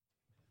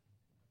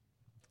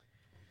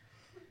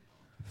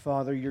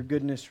Father, your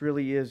goodness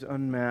really is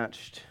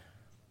unmatched.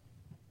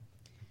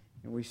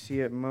 And we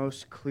see it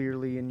most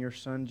clearly in your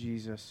Son,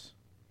 Jesus,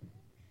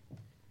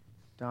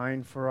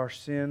 dying for our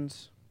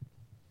sins,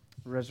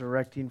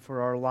 resurrecting for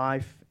our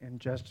life and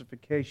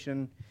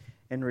justification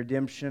and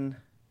redemption,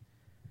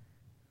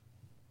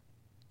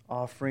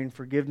 offering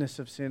forgiveness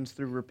of sins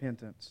through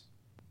repentance.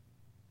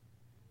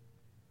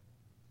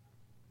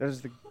 That is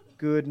the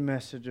good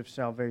message of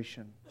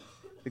salvation,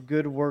 the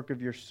good work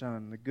of your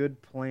Son, the good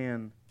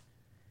plan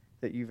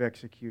that you've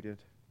executed.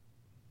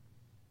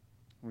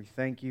 We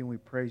thank you and we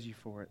praise you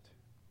for it.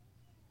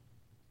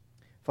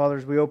 Father,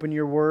 as we open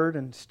your word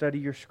and study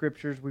your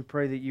scriptures, we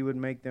pray that you would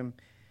make them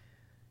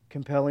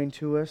compelling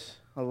to us,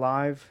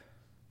 alive,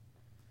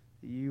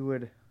 that you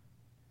would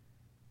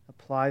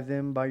apply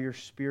them by your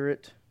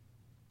Spirit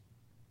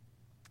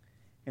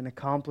and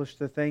accomplish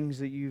the things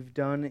that you've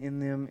done in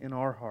them in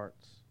our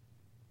hearts.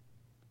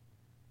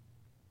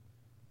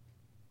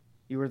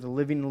 You are the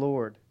living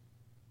Lord.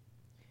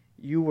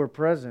 You were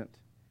present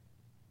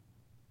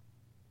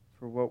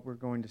for what we're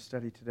going to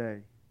study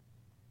today.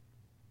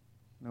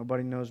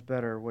 Nobody knows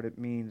better what it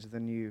means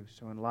than you.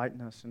 So enlighten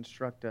us,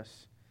 instruct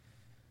us,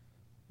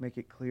 make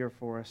it clear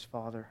for us,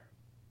 Father,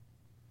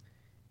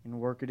 and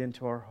work it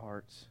into our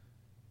hearts.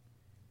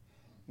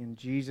 In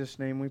Jesus'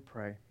 name we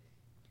pray.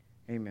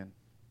 Amen.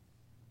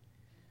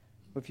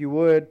 If you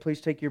would, please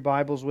take your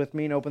Bibles with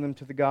me and open them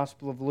to the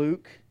Gospel of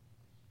Luke,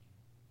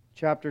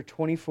 chapter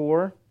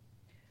 24.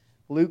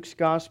 Luke's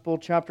Gospel,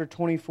 chapter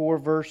 24,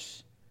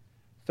 verse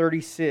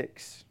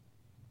 36.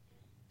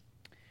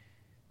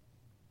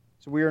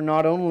 So we are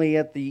not only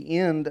at the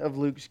end of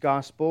Luke's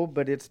Gospel,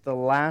 but it's the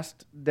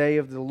last day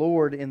of the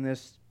Lord in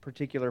this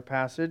particular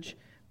passage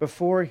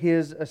before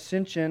His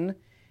ascension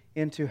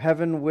into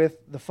heaven with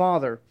the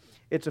Father.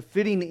 It's a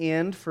fitting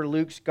end for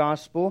Luke's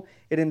Gospel.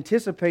 It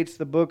anticipates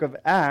the book of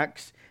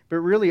Acts, but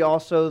really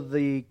also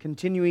the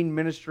continuing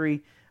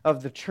ministry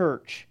of the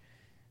church.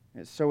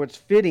 So it's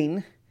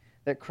fitting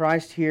that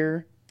Christ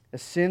here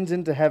ascends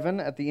into heaven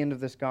at the end of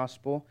this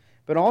Gospel,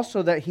 but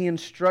also that He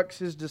instructs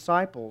His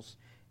disciples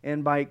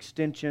and by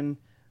extension,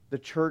 the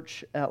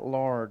church at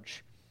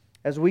large.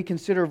 As we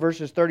consider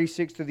verses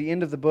 36 to the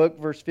end of the book,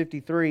 verse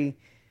 53,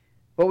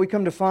 what we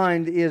come to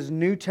find is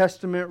New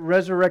Testament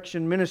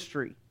resurrection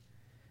ministry.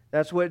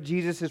 That's what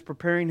Jesus is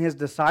preparing His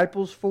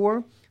disciples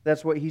for.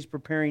 That's what He's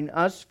preparing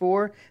us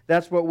for.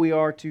 That's what we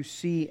are to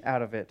see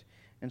out of it.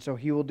 And so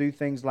He will do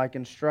things like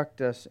instruct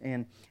us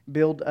and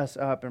build us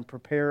up and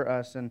prepare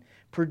us and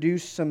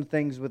produce some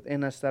things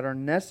within us that are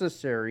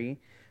necessary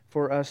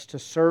for us to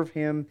serve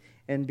Him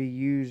and be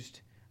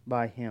used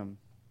by Him.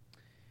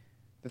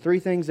 The three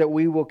things that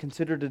we will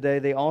consider today,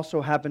 they also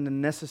happen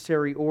in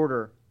necessary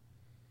order.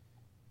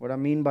 What I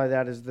mean by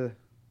that is the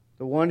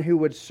one who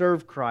would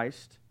serve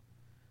Christ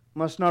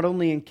must not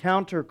only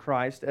encounter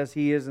Christ as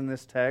he is in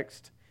this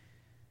text,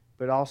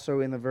 but also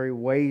in the very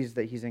ways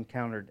that he's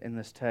encountered in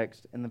this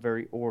text, in the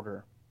very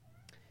order.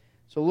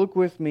 So look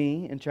with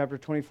me in chapter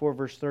 24,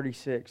 verse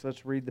 36.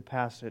 Let's read the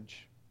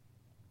passage.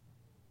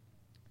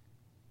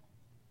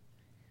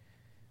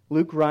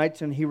 Luke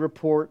writes and he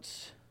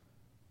reports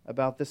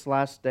about this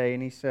last day,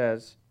 and he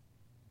says,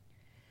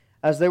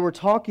 "As they were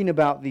talking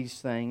about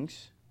these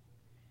things,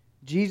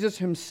 Jesus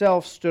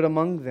Himself stood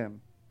among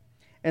them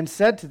and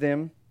said to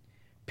them,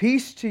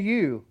 'Peace to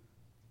you.'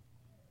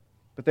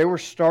 But they were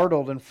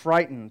startled and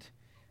frightened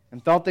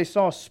and thought they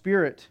saw a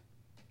spirit.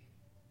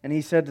 And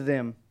He said to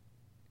them,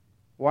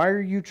 'Why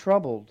are you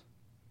troubled?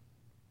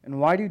 And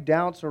why do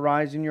doubts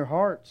arise in your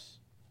hearts?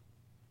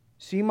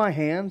 See my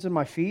hands and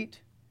my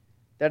feet,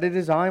 that it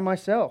is I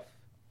myself.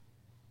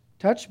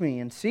 Touch me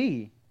and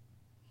see.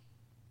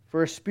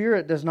 For a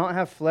spirit does not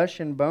have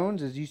flesh and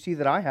bones as you see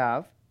that I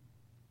have.'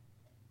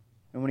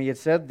 And when He had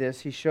said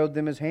this, He showed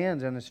them His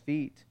hands and His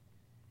feet.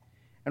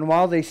 And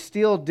while they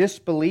still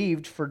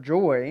disbelieved for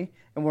joy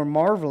and were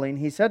marveling,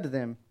 He said to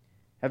them,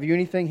 'Have you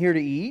anything here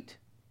to eat?'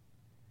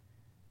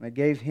 And they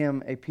gave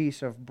Him a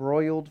piece of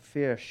broiled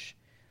fish,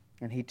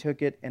 and He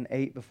took it and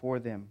ate before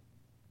them.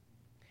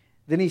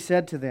 Then He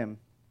said to them,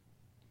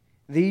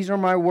 'These are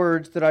my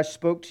words that I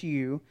spoke to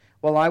you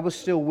while I was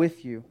still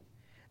with you,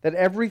 that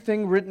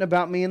everything written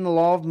about me in the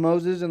law of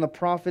Moses and the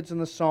prophets and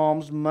the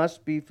Psalms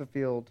must be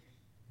fulfilled.'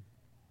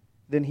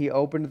 Then He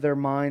opened their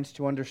minds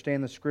to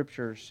understand the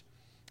Scriptures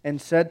and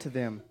said to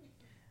them,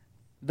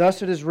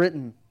 'Thus it is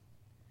written,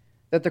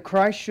 that the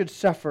Christ should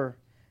suffer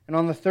and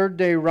on the third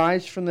day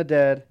rise from the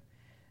dead,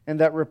 and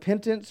that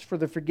repentance for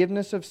the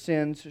forgiveness of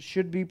sins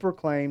should be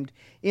proclaimed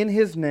in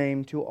His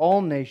name to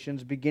all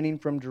nations, beginning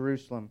from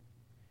Jerusalem.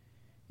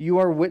 You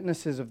are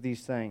witnesses of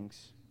these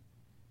things.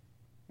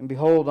 And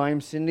behold, I am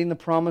sending the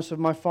promise of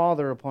my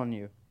Father upon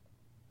you.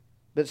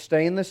 But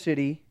stay in the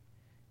city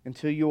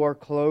until you are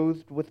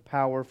clothed with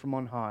power from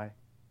on high.'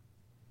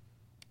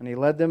 And He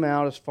led them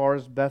out as far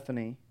as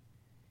Bethany,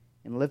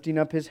 and lifting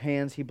up His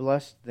hands, He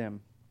blessed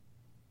them.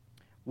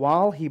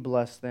 While He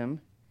blessed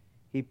them,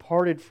 He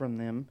parted from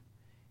them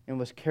and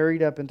was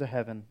carried up into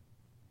heaven.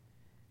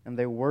 And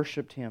they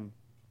worshipped Him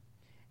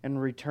and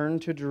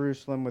returned to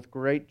Jerusalem with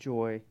great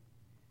joy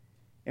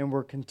and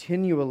were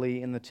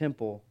continually in the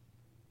temple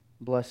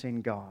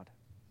blessing God.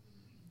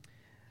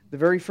 The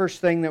very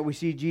first thing that we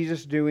see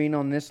Jesus doing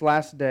on this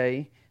last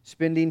day,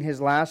 spending His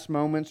last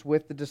moments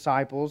with the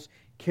disciples,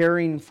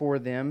 caring for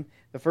them,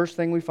 the first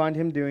thing we find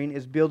Him doing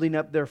is building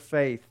up their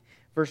faith.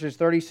 Verses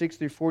 36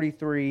 through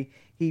 43,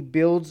 He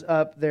builds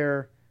up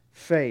their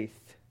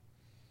faith.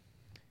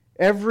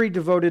 Every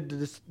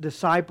devoted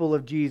disciple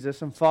of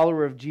Jesus and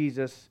follower of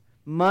Jesus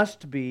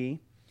must be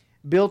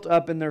built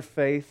up in their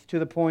faith to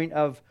the point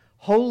of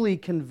wholly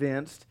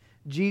convinced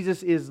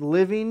Jesus is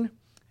living,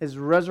 is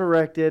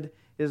resurrected,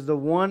 is the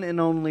one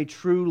and only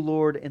true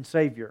Lord and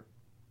Savior.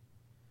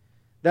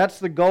 That's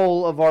the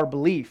goal of our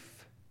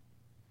belief.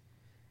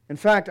 In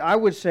fact, I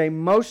would say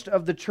most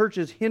of the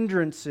church's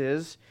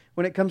hindrances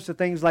when it comes to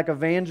things like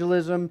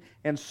evangelism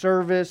and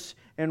service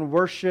and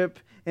worship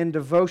and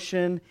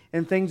devotion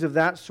and things of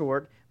that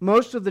sort,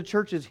 most of the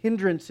church's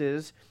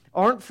hindrances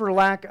aren't for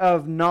lack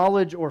of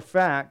knowledge or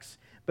facts,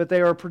 but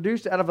they are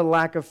produced out of a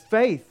lack of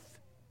faith.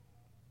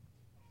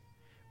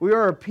 We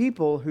are a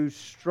people who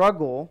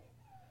struggle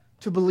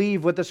to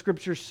believe what the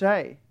Scriptures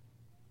say.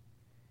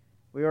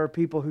 We are a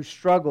people who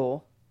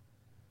struggle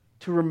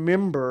to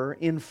remember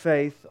in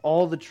faith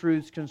all the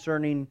truths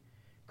concerning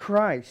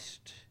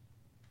Christ.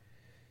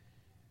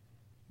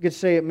 You could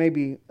say it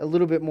maybe a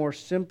little bit more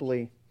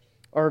simply.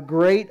 Our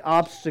great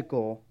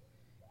obstacle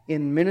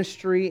in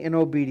ministry and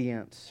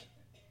obedience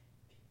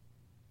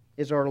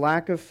is our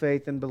lack of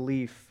faith and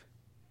belief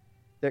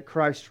that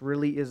Christ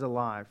really is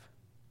alive.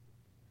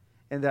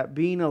 And that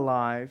being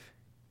alive,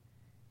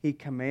 He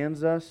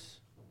commands us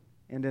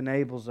and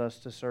enables us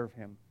to serve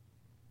Him.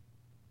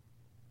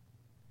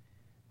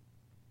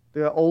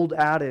 The old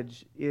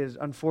adage is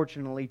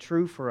unfortunately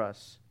true for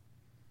us.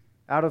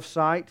 Out of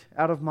sight,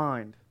 out of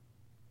mind.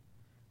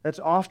 That's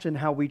often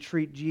how we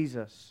treat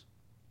Jesus.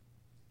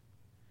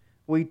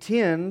 We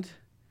tend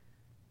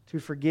to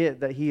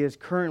forget that He is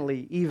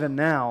currently, even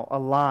now,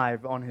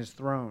 alive on His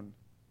throne.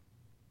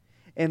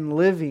 And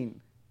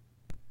living,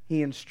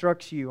 He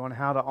instructs you on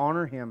how to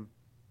honor Him.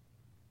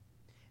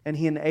 And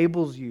He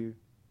enables you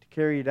to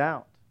carry it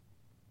out.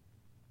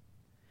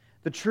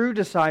 The true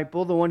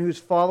disciple, the one who's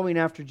following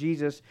after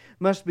Jesus,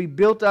 must be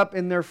built up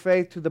in their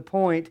faith to the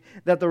point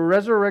that the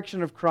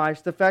resurrection of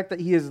Christ, the fact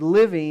that He is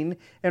living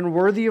and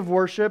worthy of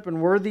worship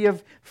and worthy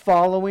of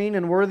following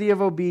and worthy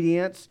of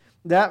obedience,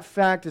 that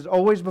fact is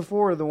always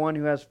before the one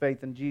who has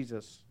faith in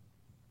Jesus.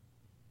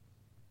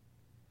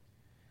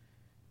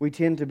 We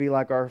tend to be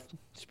like our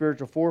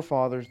spiritual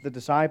forefathers, the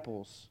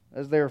disciples,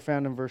 as they are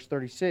found in verse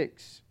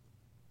 36.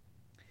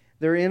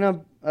 They're in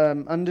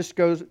an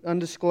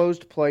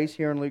undisclosed place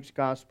here in Luke's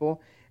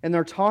Gospel, and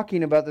they're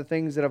talking about the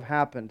things that have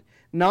happened.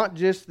 Not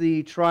just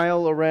the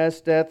trial,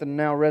 arrest, death, and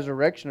now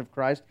resurrection of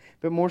Christ,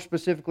 but more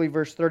specifically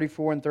verse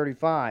 34 and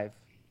 35.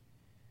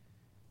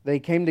 They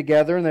came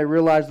together and they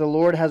realized the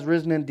Lord has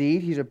risen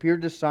indeed. He's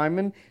appeared to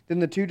Simon. Then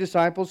the two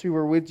disciples who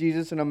were with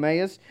Jesus in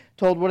Emmaus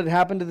told what had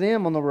happened to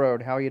them on the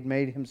road, how He had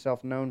made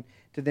Himself known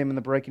to them in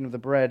the breaking of the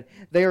bread.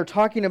 They are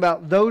talking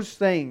about those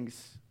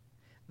things.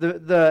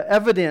 The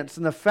evidence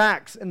and the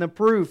facts and the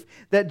proof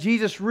that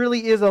Jesus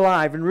really is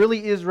alive and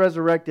really is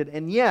resurrected.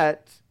 And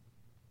yet,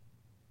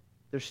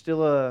 there's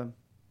still a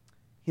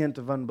hint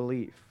of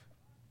unbelief.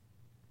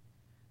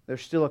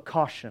 There's still a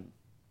caution.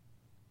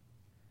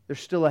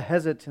 There's still a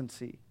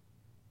hesitancy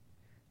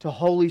to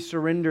wholly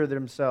surrender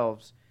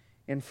themselves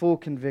in full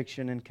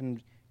conviction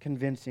and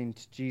convincing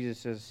to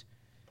Jesus'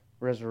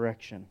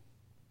 resurrection.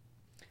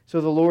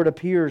 So the Lord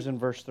appears in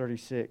verse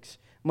 36.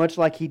 Much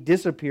like He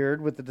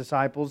disappeared with the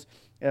disciples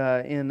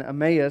in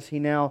Emmaus, He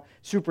now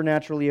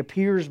supernaturally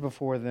appears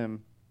before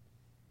them.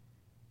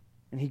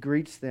 And He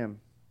greets them.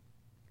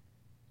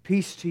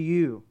 Peace to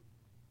you.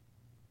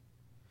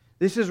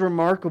 This is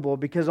remarkable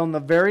because on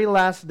the very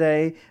last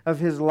day of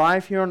His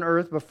life here on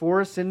earth, before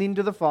ascending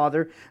to the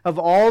Father, of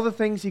all the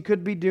things He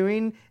could be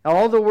doing,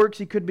 all the works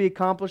He could be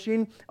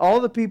accomplishing, all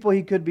the people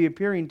He could be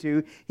appearing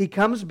to, He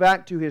comes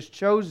back to His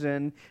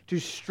chosen to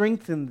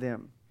strengthen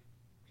them.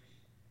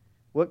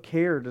 What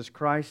care does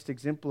Christ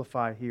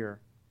exemplify here?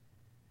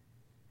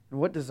 And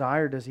what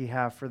desire does He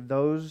have for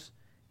those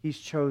He's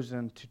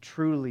chosen to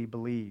truly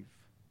believe?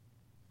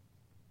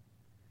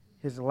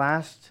 His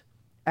last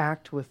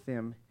act with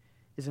them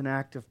is an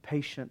act of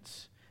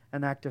patience,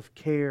 an act of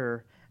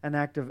care, an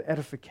act of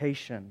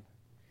edification.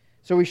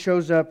 So He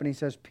shows up and He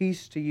says,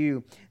 peace to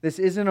you. This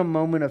isn't a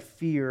moment of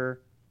fear.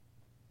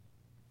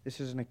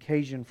 This is an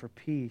occasion for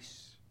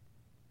peace.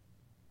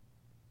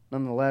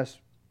 Nonetheless,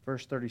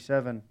 verse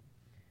 37,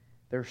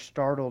 they're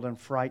startled and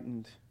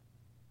frightened.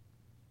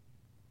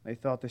 They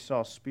thought they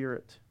saw a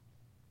spirit.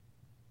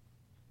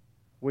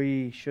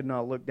 We should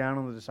not look down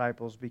on the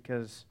disciples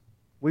because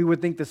we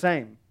would think the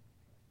same.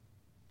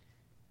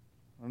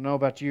 I don't know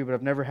about you, but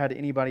I've never had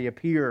anybody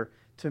appear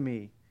to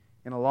me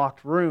in a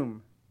locked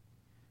room.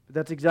 But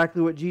that's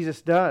exactly what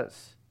Jesus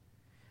does.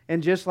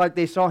 And just like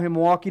they saw Him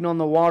walking on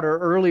the water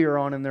earlier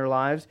on in their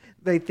lives,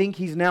 they think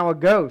He's now a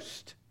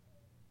ghost.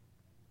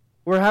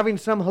 We're having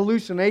some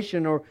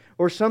hallucination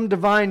or some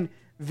divine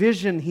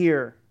vision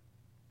here.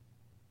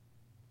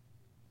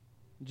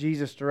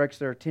 Jesus directs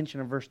their attention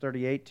in verse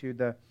 38 to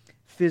the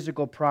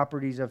physical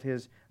properties of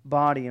His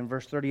body in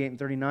verse 38 and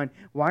 39.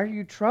 Why are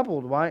you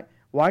troubled?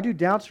 Why do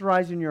doubts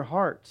arise in your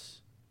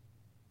hearts?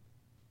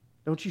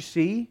 Don't you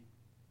see?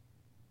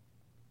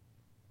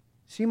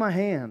 See my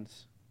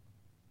hands.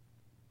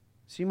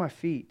 See my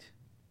feet,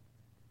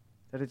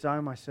 that it's I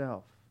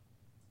myself.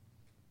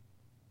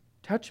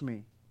 Touch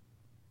me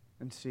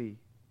and see.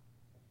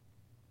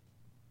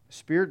 The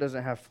Spirit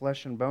doesn't have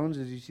flesh and bones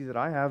as you see that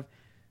I have.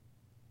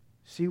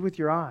 See with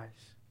your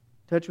eyes.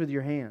 Touch with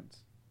your hands.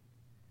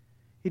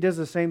 He does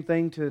the same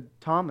thing to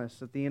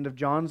Thomas at the end of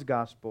John's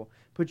Gospel.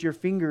 Put your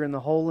finger in the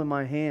hole in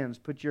my hands.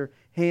 Put your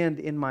hand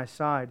in my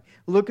side.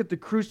 Look at the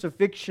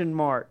crucifixion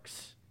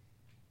marks.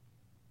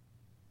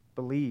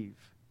 Believe.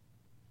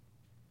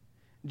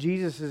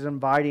 Jesus is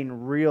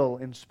inviting real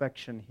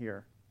inspection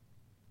here.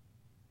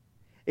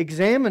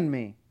 Examine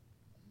me.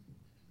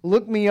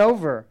 Look me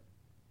over.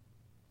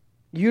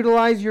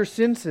 Utilize your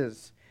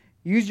senses.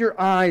 Use your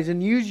eyes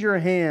and use your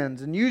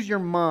hands and use your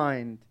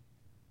mind.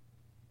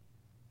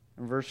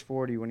 In verse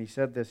 40, when He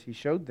said this, He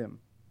showed them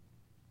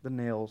the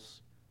nail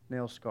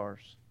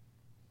scars,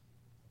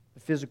 the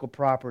physical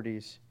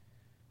properties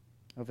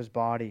of His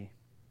body.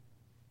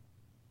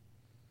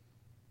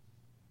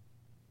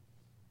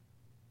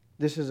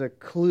 This is a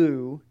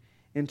clue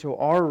into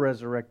our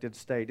resurrected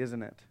state,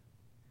 isn't it?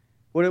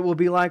 What it will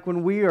be like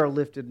when we are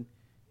lifted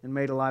and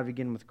made alive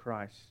again with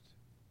Christ.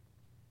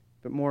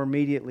 But more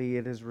immediately,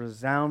 it is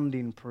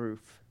resounding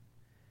proof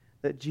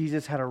that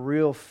Jesus had a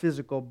real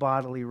physical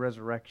bodily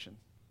resurrection.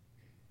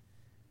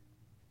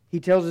 He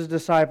tells His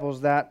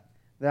disciples that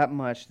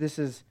much.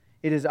 It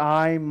is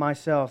I,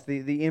 myself.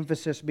 The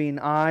emphasis being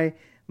I,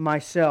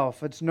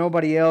 myself. It's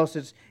nobody else.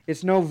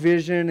 It's no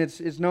vision.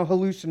 It's no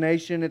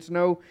hallucination. It's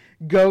no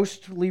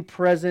ghostly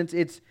presence.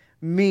 It's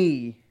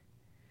me.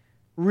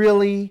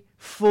 Really,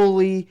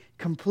 fully,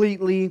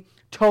 completely,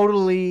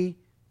 totally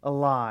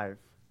alive.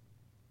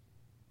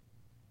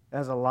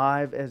 As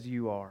alive as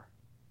you are.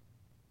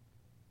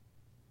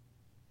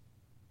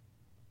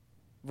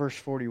 Verse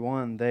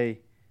 41,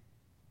 they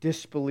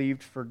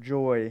disbelieved for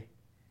joy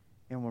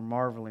and were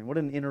marveling. What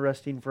an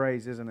interesting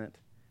phrase, isn't it?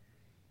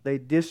 They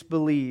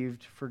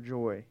disbelieved for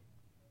joy.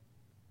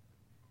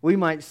 We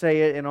might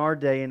say it in our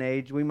day and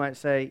age. We might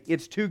say,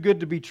 it's too good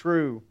to be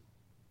true.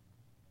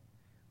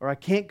 Or I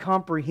can't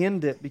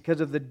comprehend it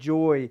because of the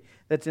joy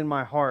that's in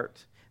my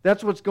heart.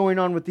 That's what's going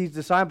on with these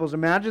disciples.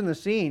 Imagine the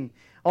scene.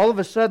 All of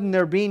a sudden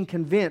they're being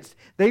convinced.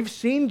 They've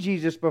seen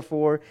Jesus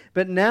before,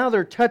 but now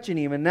they're touching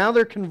Him, and now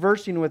they're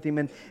conversing with Him,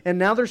 and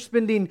now they're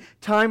spending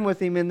time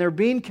with Him, and they're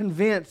being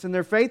convinced, and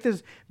their faith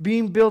is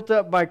being built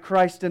up by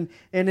Christ, and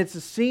it's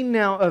a scene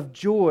now of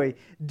joy,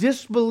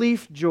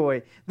 disbelief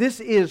joy.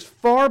 This is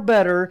far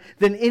better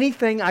than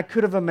anything I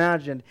could have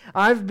imagined.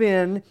 I've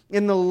been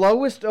in the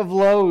lowest of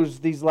lows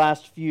these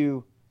last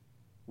few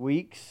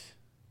weeks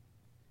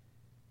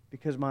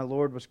because my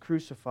Lord was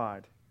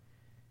crucified.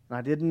 And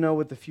I didn't know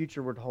what the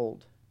future would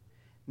hold.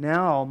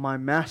 Now my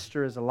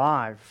Master is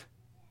alive.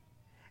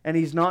 And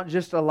He's not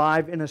just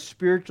alive in a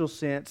spiritual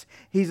sense.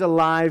 He's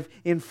alive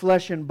in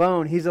flesh and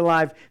bone. He's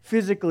alive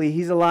physically.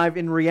 He's alive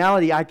in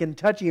reality. I can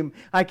touch Him.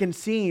 I can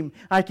see Him.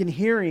 I can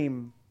hear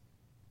Him.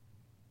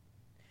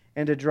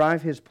 And to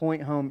drive His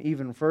point home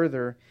even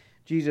further,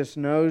 Jesus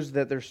knows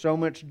that there's so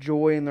much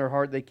joy in their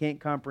heart they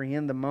can't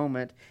comprehend the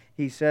moment.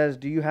 He says,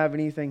 "Do you have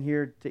anything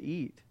here to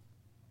eat?"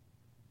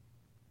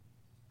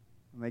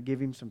 And they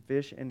give Him some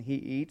fish, and He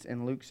eats.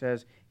 And Luke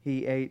says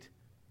He ate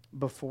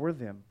before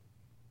them,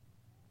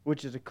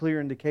 which is a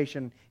clear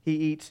indication He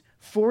eats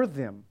for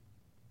them.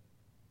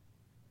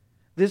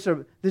 This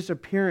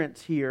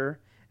appearance here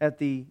at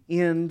the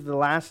end, the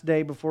last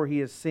day before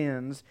He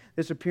ascends,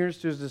 this appearance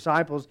to His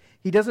disciples,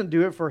 He doesn't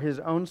do it for His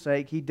own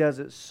sake. He does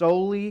it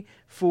solely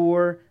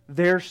for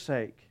their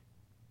sake.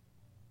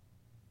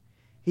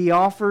 He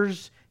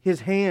offers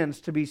His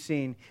hands to be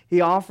seen.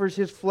 He offers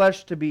His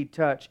flesh to be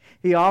touched.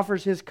 He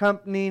offers His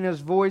company and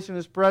His voice and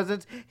His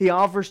presence. He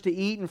offers to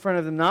eat in front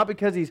of them, not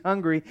because He's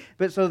hungry,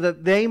 but so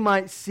that they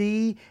might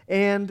see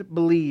and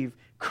believe.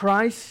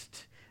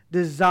 Christ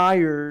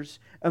desires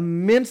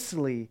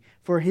immensely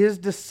for His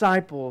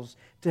disciples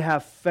to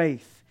have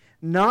faith.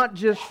 Not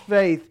just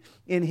faith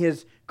in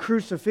His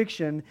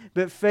crucifixion,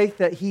 but faith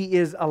that He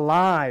is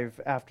alive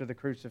after the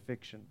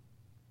crucifixion.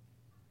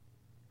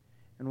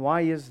 And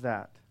why is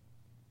that?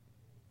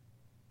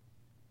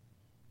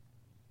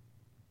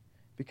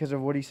 Because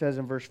of what He says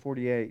in verse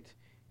 48.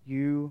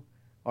 You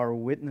are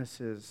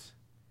witnesses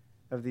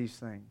of these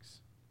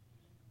things.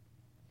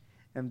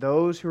 And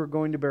those who are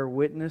going to bear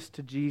witness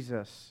to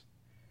Jesus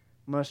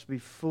must be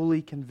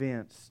fully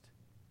convinced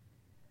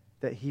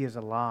that He is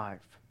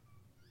alive,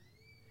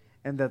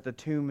 and that the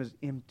tomb is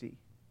empty,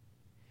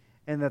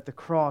 and that the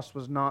cross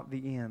was not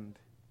the end,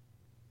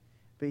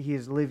 but He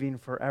is living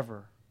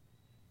forever.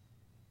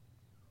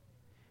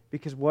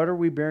 Because what are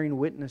we bearing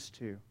witness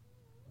to?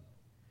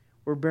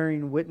 We're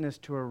bearing witness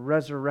to a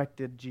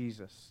resurrected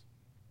Jesus.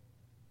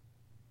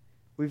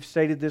 We've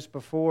stated this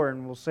before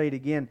and we'll say it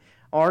again.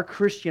 Our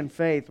Christian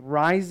faith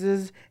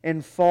rises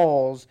and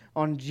falls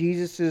on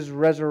Jesus'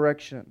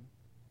 resurrection.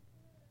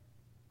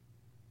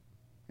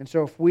 And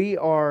so if we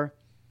are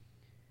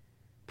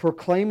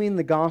proclaiming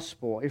the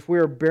gospel, if we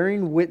are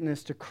bearing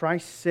witness to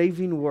Christ's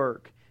saving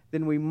work,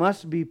 then we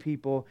must be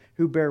people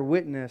who bear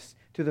witness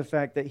to the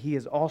fact that He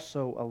is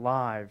also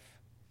alive,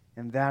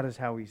 and that is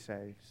how He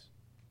saves.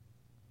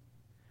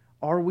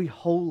 Are we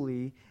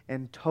wholly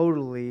and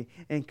totally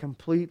and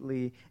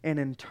completely and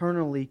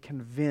internally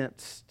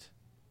convinced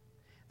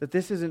that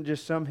this isn't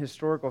just some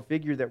historical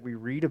figure that we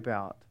read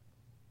about,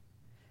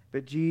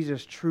 but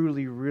Jesus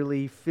truly,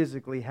 really,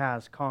 physically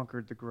has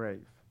conquered the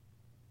grave?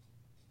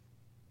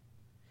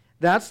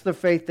 That's the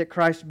faith that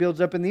Christ builds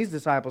up in these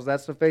disciples.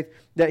 That's the faith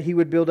that He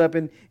would build up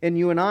in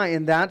you and I.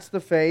 And that's the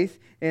faith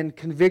and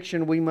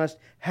conviction we must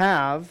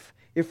have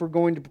if we're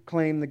going to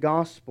proclaim the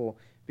gospel.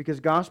 Because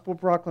gospel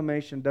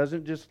proclamation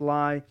doesn't just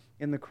lie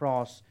in the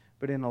cross,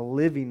 but in a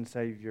living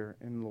Savior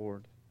and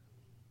Lord.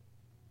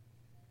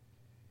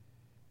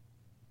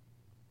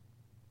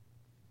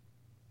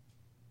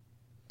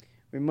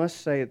 We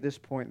must say at this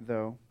point,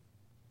 though,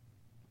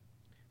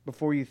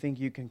 before you think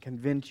you can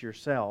convince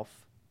yourself,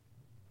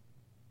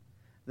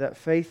 that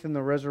faith in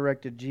the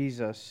resurrected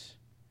Jesus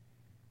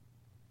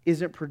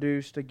isn't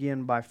produced,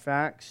 again, by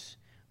facts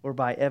or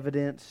by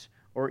evidence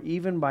or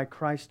even by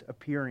Christ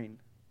appearing.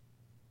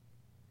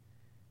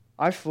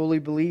 I fully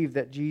believe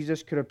that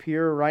Jesus could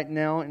appear right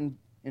now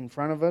in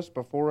front of us,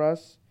 before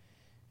us,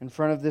 in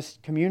front of this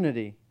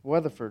community,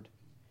 Weatherford,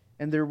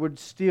 and there would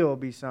still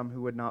be some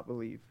who would not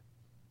believe.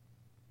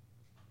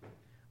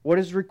 What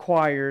is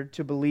required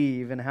to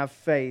believe and have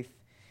faith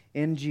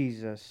in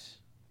Jesus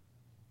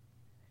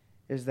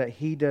is that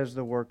He does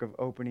the work of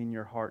opening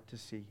your heart to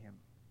see Him.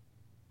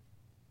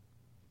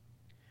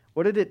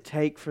 What did it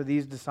take for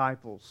these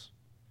disciples?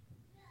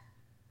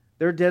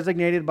 They're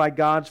designated by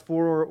God's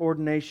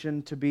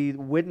foreordination to be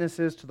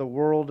witnesses to the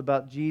world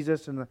about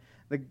Jesus and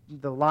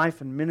the life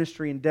and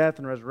ministry and death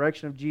and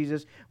resurrection of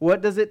Jesus.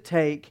 What does it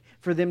take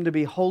for them to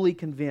be wholly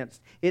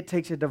convinced? It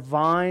takes a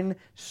divine,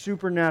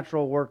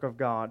 supernatural work of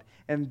God.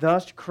 And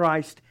thus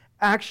Christ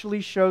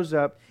actually shows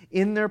up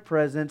in their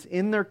presence,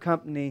 in their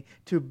company,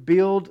 to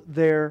build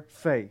their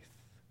faith,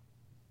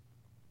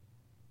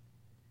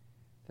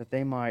 that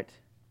they might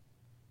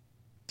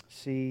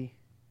see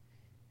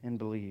and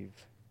believe.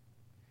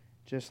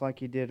 Just like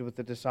He did with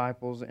the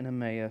disciples in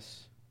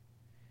Emmaus,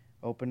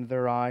 opened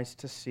their eyes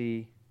to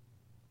see,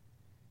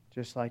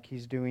 just like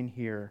He's doing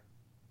here.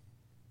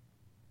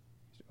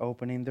 He's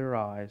opening their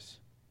eyes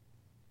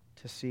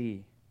to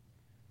see.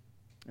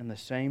 And the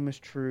same is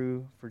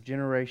true for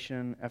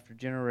generation after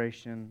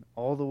generation,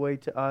 all the way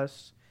to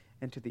us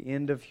and to the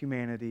end of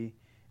humanity.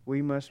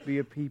 We must be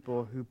a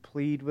people who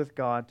plead with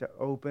God to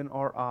open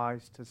our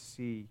eyes to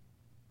see,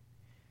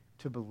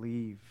 to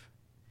believe,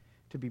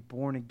 to be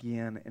born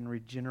again and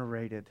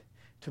regenerated,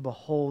 to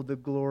behold the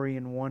glory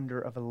and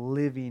wonder of a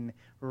living,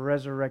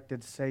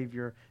 resurrected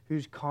Savior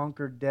who's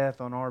conquered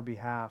death on our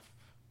behalf.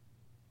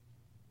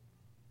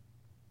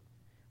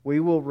 We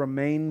will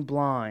remain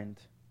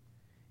blind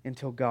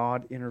until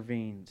God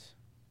intervenes.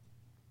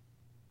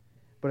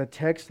 But a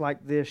text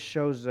like this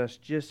shows us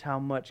just how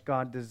much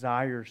God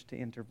desires to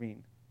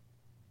intervene.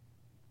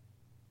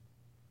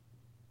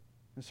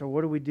 And so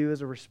what do we do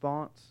as a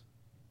response?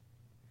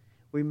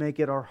 We make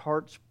it our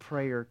heart's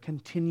prayer,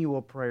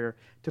 continual prayer,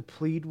 to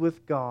plead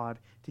with God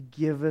to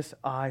give us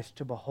eyes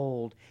to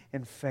behold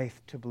and faith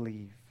to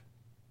believe.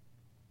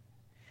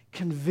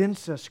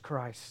 Convince us,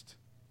 Christ.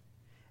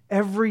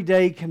 Every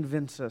day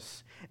convince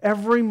us.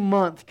 Every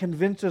month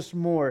convince us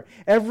more.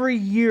 Every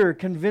year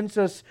convince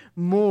us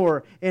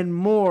more and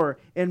more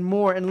and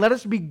more. And let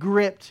us be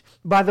gripped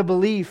by the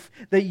belief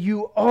that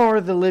You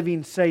are the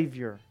living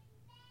Savior.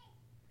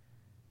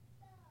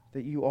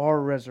 That You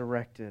are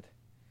resurrected.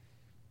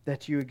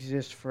 That You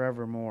exist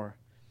forevermore.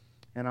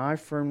 And I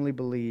firmly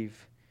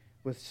believe,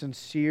 with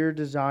sincere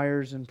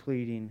desires and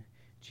pleading,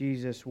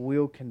 Jesus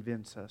will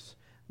convince us.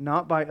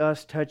 Not by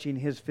us touching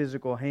His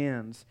physical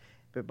hands,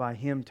 but by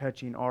Him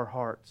touching our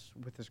hearts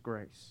with His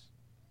grace.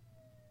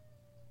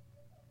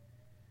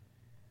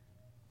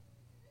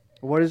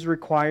 What is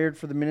required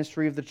for the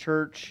ministry of the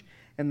church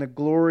and the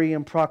glory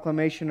and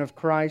proclamation of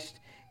Christ?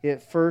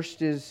 It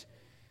first is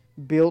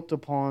built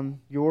upon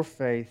your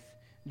faith.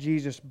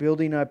 Jesus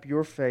building up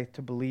your faith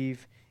to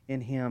believe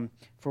in Him.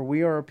 For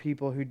we are a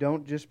people who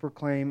don't just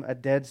proclaim a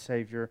dead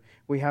Savior.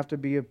 We have to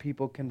be a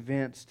people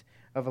convinced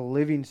of a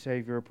living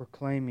Savior,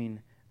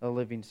 proclaiming a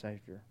living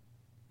Savior.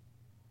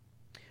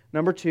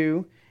 Number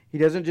 2, He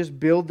doesn't just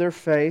build their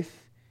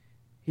faith,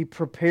 He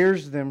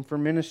prepares them for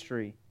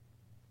ministry.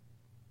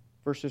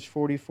 Verses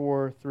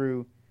 44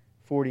 through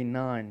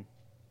 49.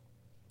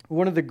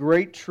 One of the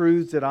great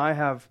truths that I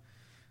have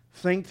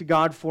thanked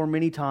God for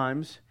many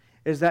times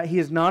is that He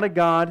is not a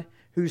God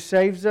who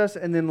saves us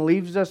and then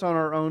leaves us on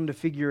our own to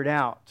figure it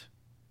out.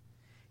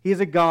 He is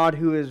a God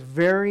who is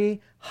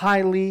very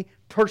highly,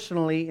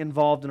 personally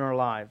involved in our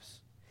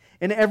lives,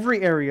 in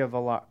every area of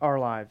our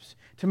lives,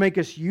 to make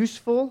us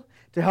useful,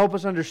 to help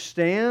us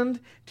understand,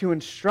 to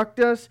instruct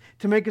us,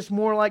 to make us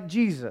more like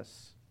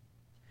Jesus.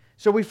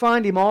 So we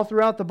find Him all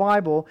throughout the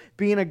Bible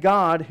being a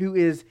God who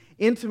is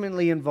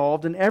intimately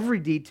involved in every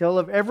detail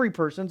of every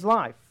person's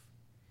life.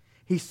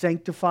 He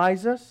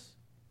sanctifies us.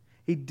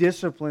 He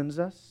disciplines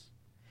us.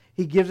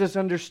 He gives us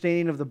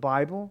understanding of the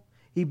Bible.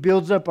 He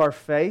builds up our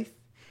faith.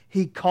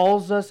 He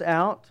calls us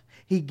out.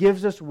 He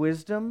gives us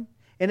wisdom.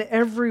 In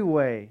every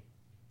way,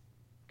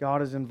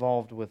 God is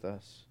involved with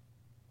us.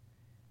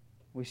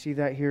 We see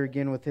that here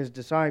again with His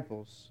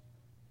disciples.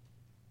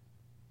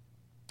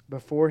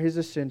 Before His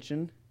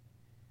ascension,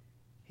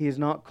 He is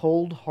not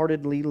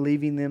cold-heartedly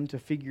leaving them to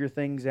figure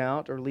things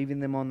out or leaving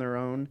them on their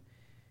own.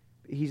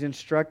 He's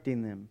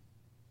instructing them.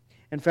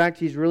 In fact,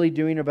 He's really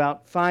doing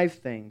about 5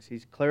 things.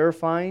 He's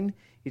clarifying,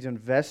 He's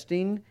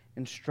investing,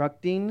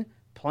 instructing,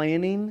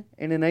 planning,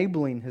 and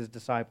enabling His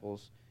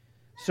disciples.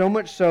 So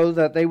much so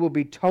that they will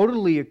be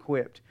totally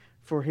equipped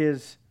for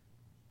His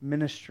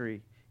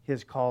ministry,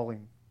 His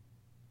calling.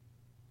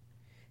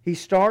 He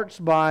starts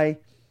by,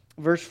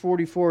 verse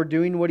 44,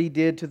 doing what He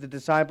did to the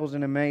disciples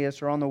in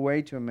Emmaus, or on the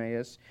way to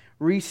Emmaus,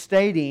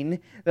 restating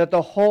that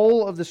the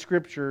whole of the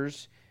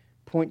Scriptures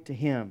point to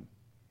Him.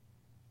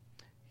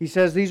 He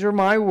says, "These are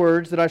my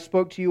words that I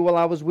spoke to you while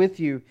I was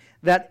with you,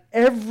 that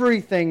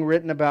everything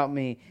written about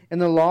me in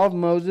the law of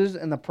Moses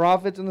and the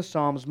prophets and the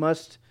Psalms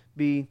must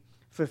be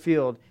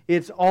fulfilled."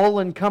 It's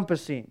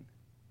all-encompassing.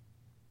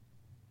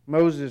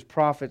 Moses,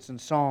 prophets, and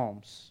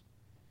Psalms.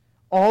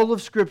 All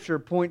of Scripture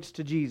points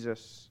to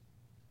Jesus.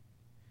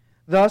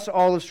 Thus,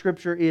 all of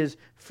Scripture is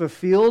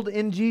fulfilled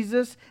in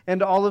Jesus,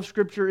 and all of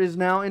Scripture is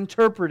now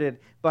interpreted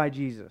by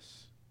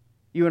Jesus.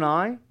 You and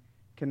I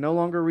can no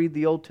longer read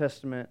the Old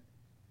Testament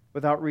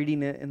without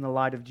reading it in the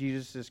light of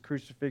Jesus'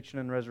 crucifixion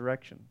and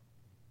resurrection.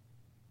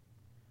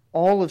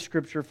 All of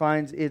Scripture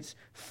finds its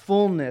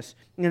fullness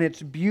and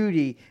its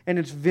beauty and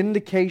its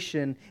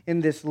vindication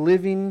in this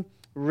living,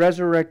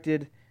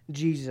 resurrected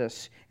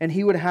Jesus. And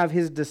He would have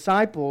His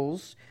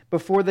disciples,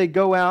 before they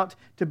go out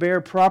to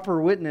bear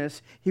proper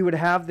witness, He would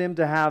have them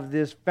to have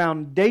this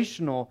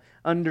foundational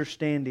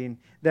understanding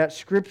that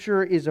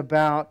Scripture is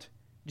about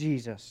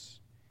Jesus.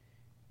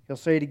 He'll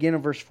say it again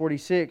in verse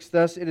 46,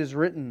 "Thus it is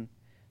written,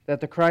 that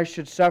the Christ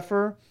should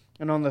suffer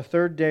and on the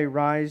third day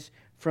rise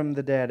from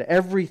the dead."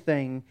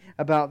 Everything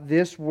about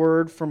this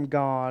word from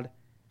God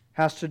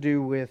has to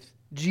do with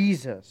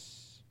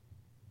Jesus.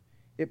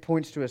 It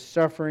points to His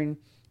suffering.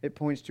 It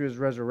points to His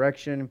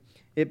resurrection.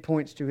 It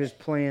points to His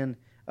plan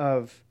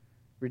of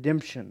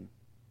redemption.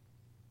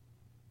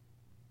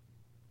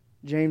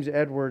 James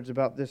Edwards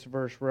about this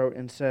verse wrote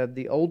and said,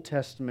 "The Old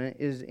Testament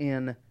is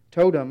in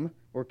totem,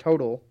 or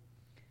total,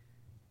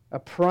 a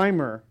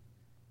primer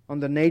on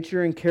the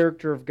nature and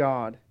character of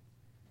God,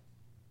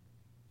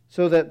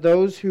 so that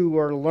those who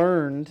are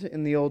learned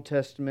in the Old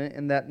Testament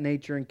in that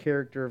nature and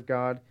character of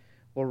God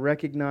will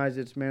recognize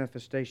its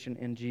manifestation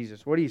in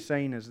Jesus." What he's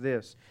saying is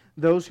this: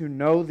 those who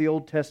know the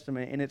Old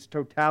Testament in its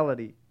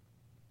totality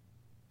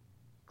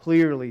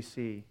clearly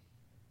see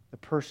the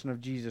person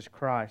of Jesus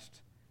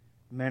Christ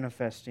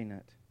manifesting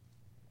it.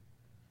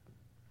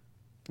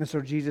 And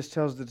so Jesus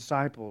tells the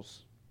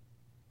disciples,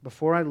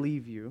 before I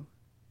leave you,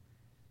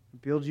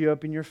 build you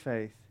up in your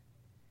faith,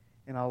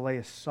 and I'll lay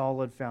a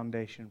solid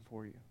foundation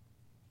for you.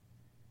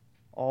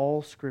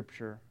 All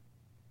Scripture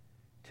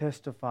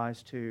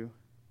testifies to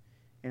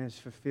and is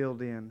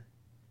fulfilled in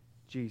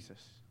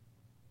Jesus.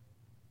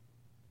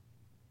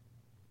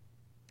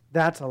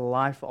 That's a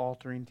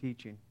life-altering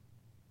teaching.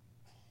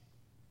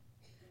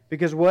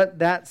 Because what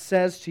that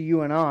says to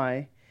you and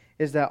I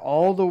is that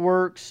all the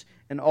works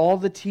and all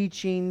the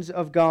teachings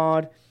of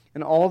God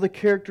and all the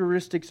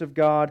characteristics of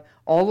God,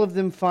 all of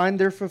them find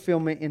their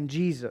fulfillment in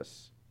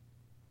Jesus.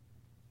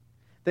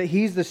 That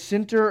He's the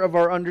center of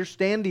our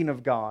understanding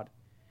of God.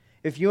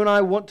 If you and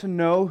I want to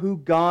know who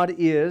God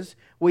is,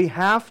 we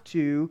have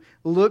to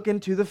look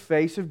into the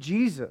face of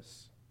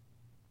Jesus.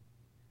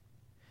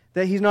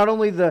 That He's not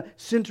only the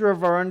center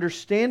of our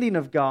understanding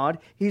of God,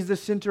 He's the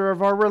center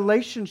of our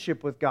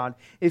relationship with God.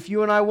 If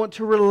you and I want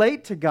to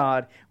relate to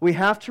God, we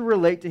have to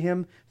relate to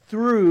Him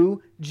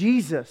through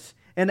Jesus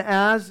and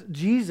as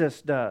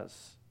Jesus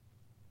does,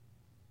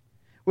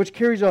 which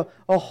carries a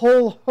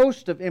whole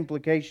host of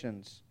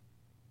implications.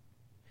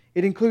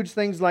 It includes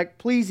things like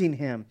pleasing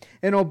Him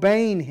and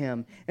obeying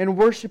Him and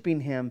worshiping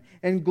Him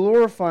and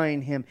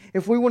glorifying Him.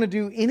 If we want to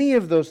do any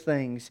of those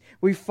things,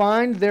 we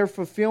find their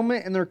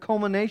fulfillment and their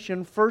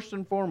culmination first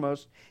and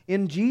foremost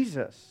in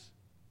Jesus.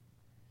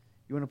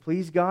 You want to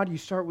please God? You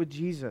start with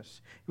Jesus.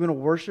 You want to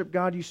worship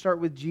God? You start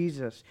with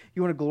Jesus.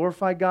 You want to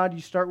glorify God?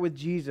 You start with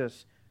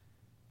Jesus.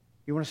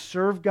 You want to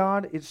serve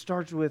God? It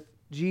starts with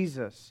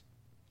Jesus.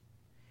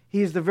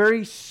 He is the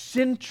very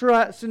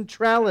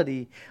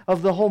centrality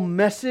of the whole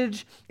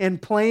message and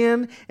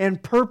plan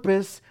and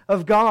purpose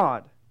of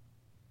God.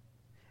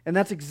 And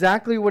that's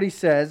exactly what he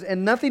says,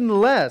 and nothing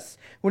less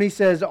when he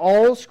says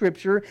all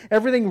Scripture,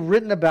 everything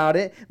written about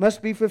it,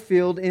 must be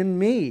fulfilled in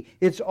me.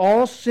 It's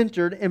all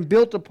centered and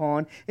built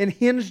upon and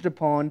hinged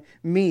upon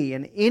me.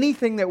 And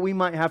anything that we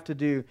might have to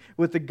do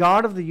with the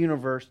God of the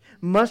universe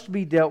must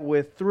be dealt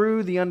with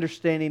through the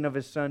understanding of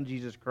His Son,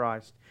 Jesus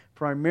Christ,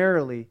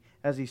 primarily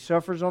as He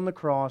suffers on the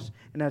cross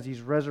and as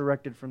He's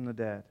resurrected from the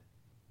dead.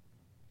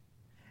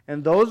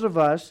 And those of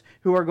us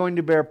who are going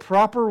to bear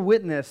proper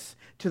witness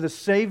to the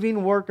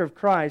saving work of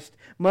Christ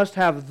must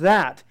have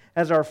that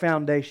as our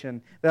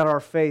foundation that our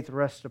faith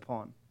rests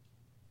upon.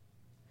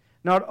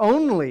 Not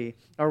only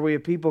are we a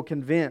people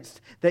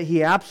convinced that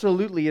He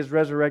absolutely is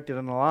resurrected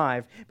and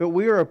alive, but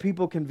we are a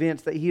people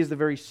convinced that He is the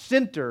very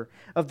center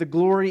of the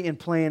glory and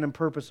plan and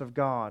purpose of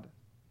God.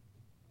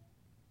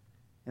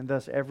 And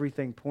thus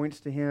everything points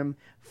to Him,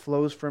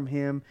 flows from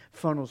Him,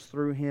 funnels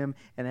through Him,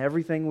 and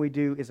everything we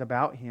do is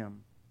about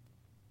Him.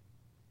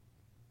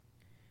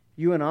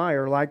 You and I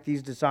are like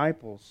these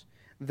disciples.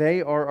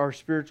 They are our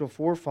spiritual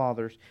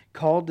forefathers,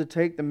 called to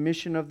take the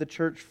mission of the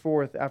church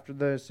forth after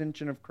the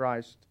ascension of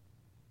Christ.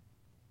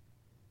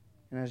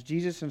 And as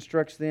Jesus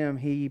instructs them,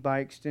 He, by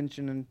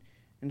extension,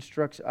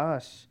 instructs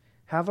us.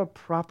 Have a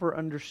proper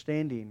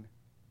understanding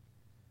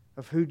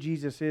of who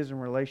Jesus is in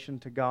relation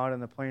to God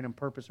and the plan and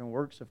purpose and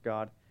works of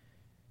God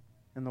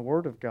and the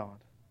Word of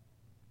God.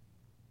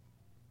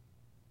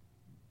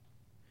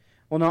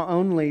 Well, not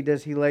only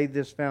does He lay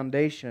this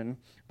foundation,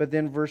 but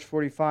then verse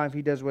 45,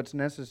 He does what's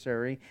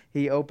necessary.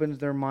 He opens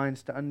their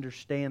minds to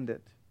understand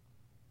it.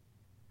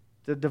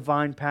 The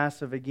divine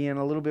passive, again,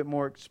 a little bit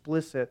more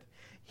explicit.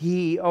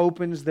 He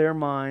opens their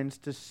minds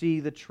to see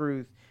the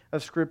truth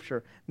of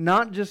Scripture.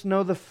 Not just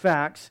know the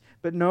facts,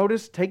 but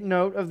take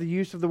note of the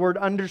use of the word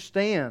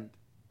understand.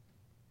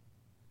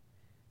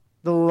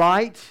 The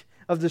light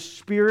of the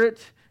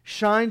Spirit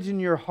shines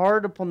in your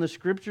heart upon the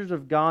Scriptures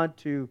of God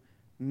to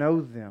know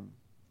them.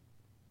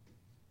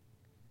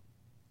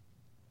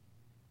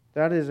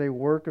 That is a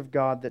work of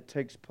God that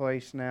takes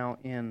place now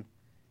in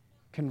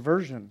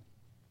conversion.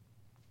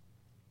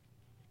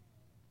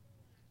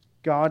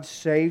 God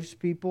saves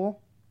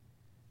people,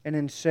 and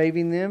in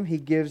saving them, He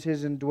gives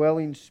His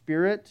indwelling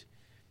Spirit.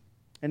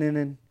 And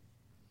in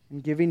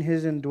giving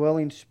His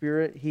indwelling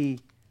Spirit,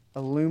 He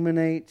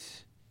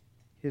illuminates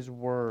His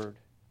Word.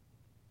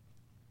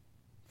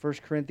 1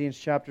 Corinthians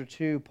chapter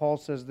 2, Paul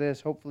says this.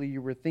 Hopefully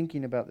you were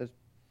thinking about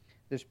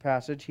this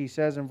passage. He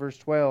says in verse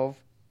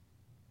 12,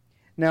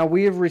 "Now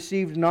we have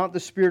received not the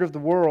spirit of the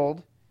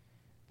world,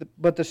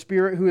 but the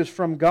Spirit who is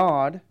from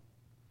God,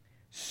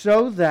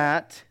 so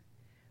that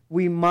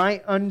we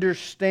might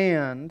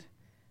understand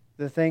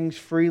the things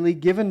freely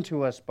given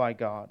to us by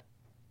God.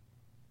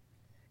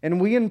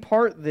 And we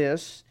impart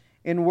this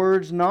in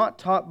words not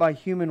taught by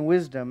human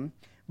wisdom,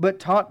 but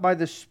taught by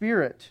the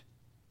Spirit,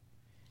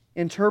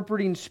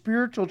 interpreting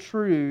spiritual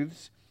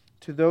truths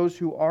to those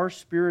who are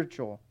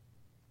spiritual.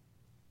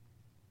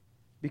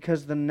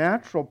 Because the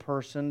natural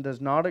person does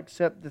not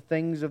accept the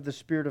things of the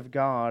Spirit of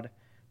God,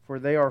 for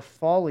they are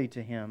folly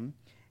to him,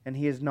 and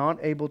he is not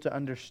able to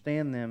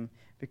understand them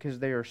because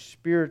they are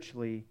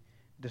spiritually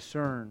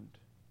discerned."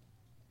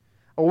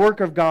 A work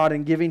of God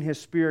in giving His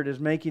Spirit is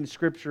making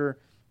Scripture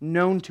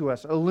known to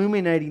us,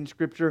 illuminating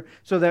Scripture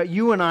so that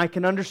you and I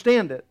can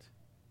understand it.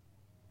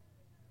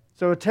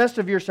 So a test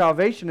of your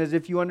salvation is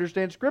if you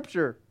understand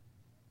Scripture.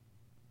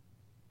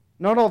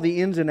 Not all the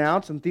ins and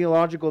outs and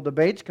theological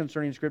debates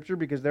concerning Scripture,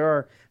 because there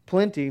are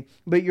plenty,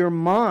 but your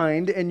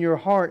mind and your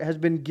heart has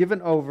been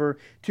given over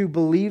to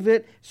believe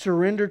it,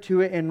 surrender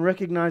to it, and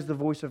recognize the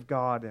voice of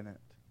God in it.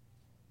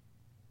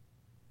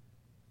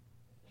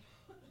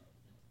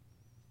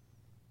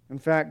 In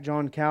fact,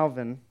 John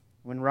Calvin,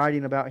 when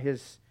writing about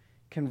his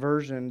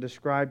conversion,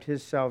 described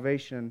his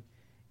salvation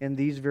in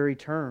these very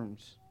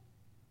terms.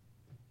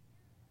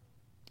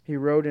 He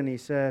wrote and he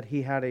said,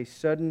 "He had a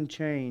sudden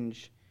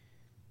change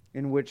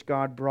in which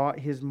God brought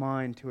his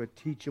mind to a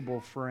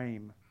teachable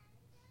frame."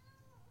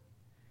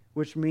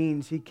 Which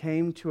means he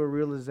came to a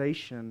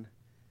realization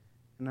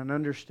and an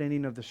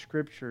understanding of the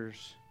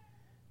Scriptures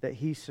that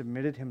he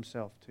submitted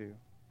himself to.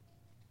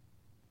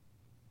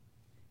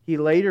 He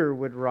later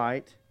would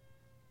write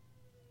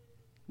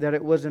that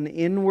it was an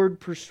inward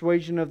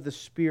persuasion of the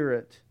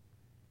Spirit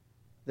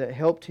that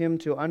helped him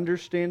to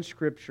understand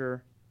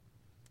Scripture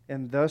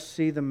and thus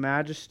see the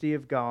majesty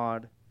of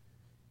God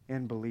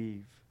and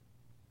believe.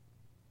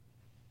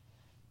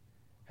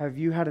 Have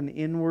you had an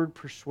inward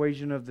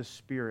persuasion of the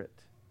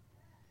Spirit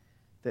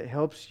that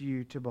helps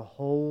you to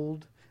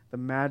behold the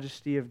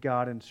majesty of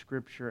God in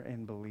Scripture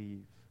and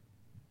believe?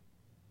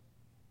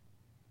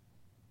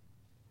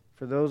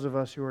 For those of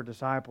us who are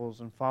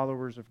disciples and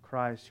followers of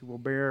Christ, who will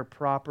bear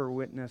proper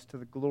witness to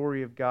the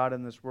glory of God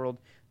in this world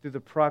through the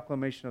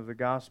proclamation of the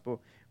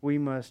gospel, we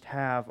must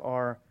have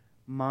our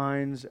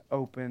minds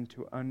open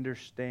to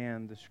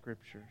understand the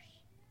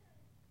Scriptures.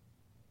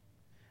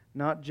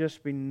 Not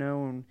just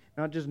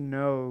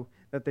know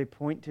that they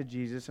point to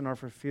Jesus and are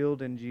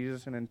fulfilled in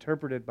Jesus and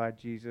interpreted by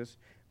Jesus,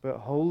 but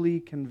wholly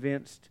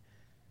convinced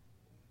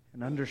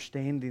and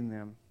understanding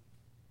them.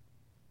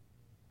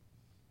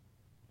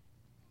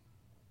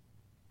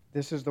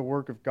 This is the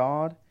work of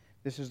God.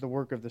 This is the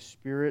work of the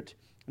Spirit.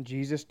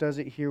 Jesus does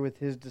it here with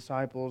His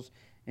disciples,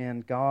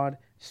 and God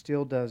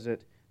still does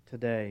it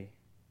today.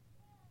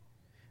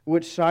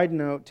 Which, side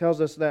note,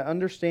 tells us that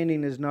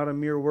understanding is not a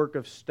mere work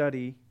of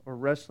study or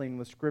wrestling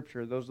with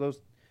Scripture. Those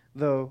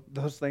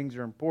things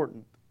are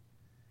important.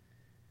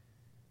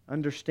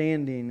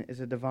 Understanding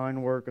is a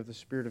divine work of the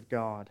Spirit of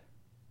God.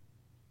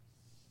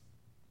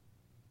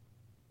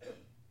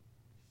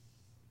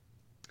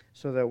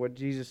 So that what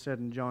Jesus said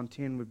in John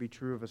 10 would be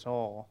true of us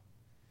all.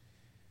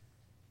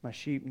 My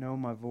sheep know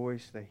my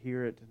voice, they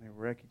hear it, and they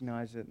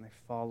recognize it, and they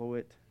follow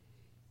it.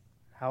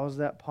 How is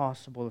that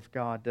possible if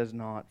God does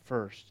not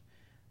first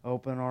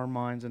open our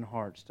minds and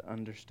hearts to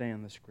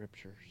understand the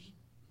Scriptures?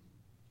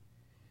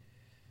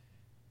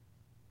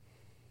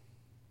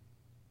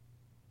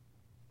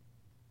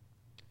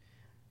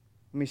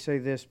 Let me say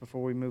this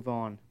before we move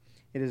on.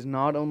 It is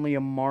not only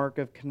a mark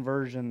of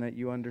conversion that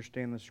you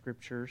understand the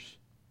Scriptures,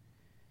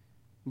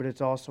 but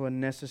it's also a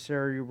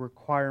necessary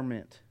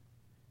requirement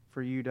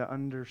for you to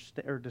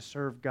understand or to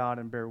serve God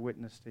and bear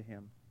witness to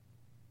Him.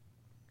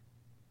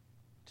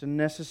 It's a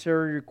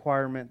necessary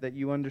requirement that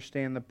you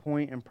understand the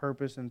point and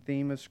purpose and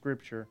theme of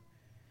Scripture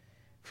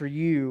for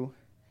you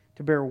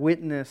to bear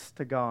witness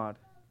to God,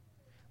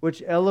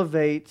 which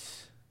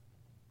elevates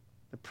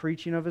the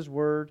preaching of His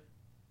Word,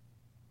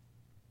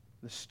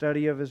 the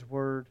study of His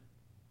Word,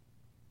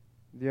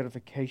 the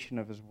edification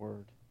of His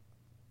Word.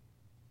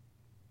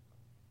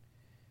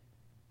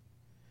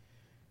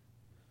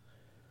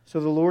 So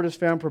the Lord is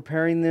found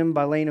preparing them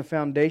by laying a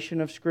foundation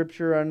of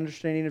Scripture,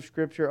 understanding of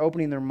Scripture,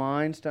 opening their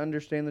minds to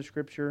understand the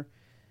Scripture.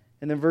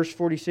 And then verse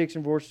 46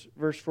 and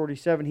verse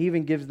 47, He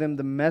even gives them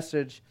the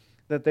message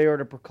that they are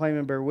to proclaim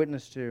and bear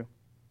witness to.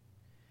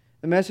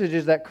 The message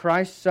is that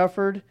Christ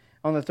suffered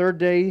on the third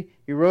day,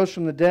 He rose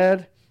from the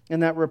dead,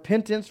 and that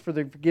repentance for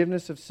the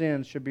forgiveness of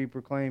sins should be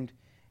proclaimed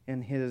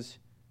in His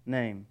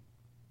name.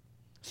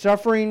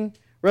 Suffering,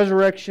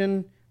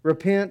 resurrection,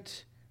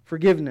 repent,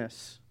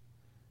 forgiveness.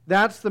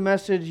 That's the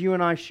message you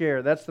and I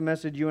share. That's the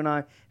message you and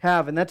I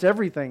have, and that's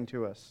everything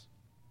to us.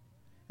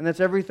 And that's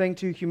everything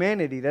to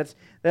humanity. That's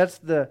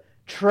the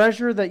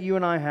treasure that you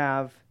and I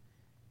have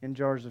in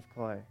jars of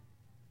clay.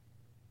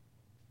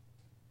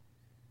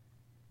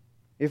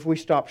 If we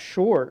stop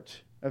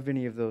short of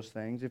any of those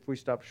things, if we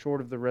stop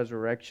short of the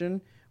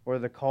resurrection or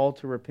the call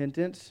to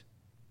repentance,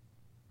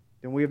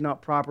 then we have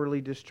not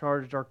properly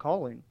discharged our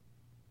calling.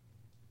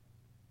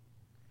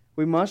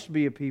 We must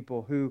be a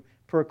people who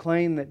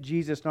proclaim that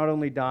Jesus not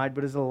only died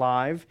but is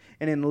alive,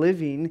 and in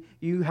living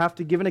you have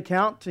to give an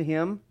account to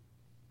Him,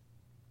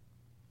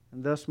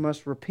 and thus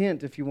must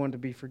repent if you want to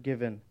be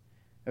forgiven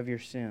of your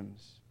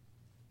sins.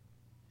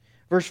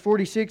 Verse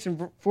 46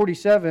 and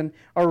 47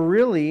 are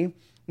really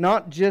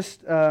not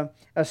just a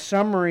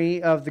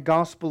summary of the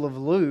Gospel of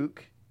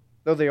Luke,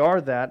 though they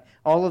are that.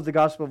 All of the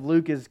Gospel of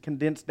Luke is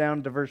condensed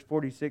down to verse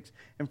 46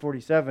 and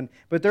 47,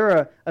 but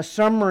they're a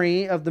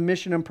summary of the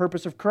mission and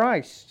purpose of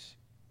Christ.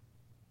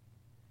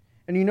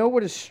 And you know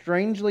what is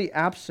strangely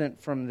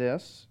absent from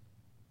this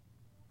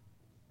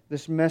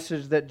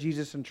message that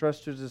Jesus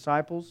entrusts to His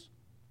disciples?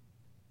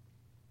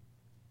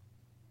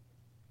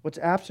 What's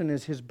absent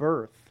is His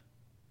birth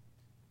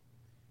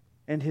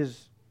and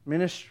His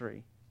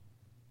ministry,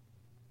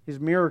 His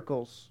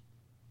miracles,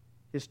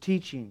 His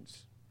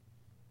teachings,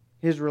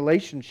 His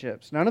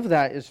relationships. None of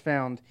that is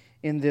found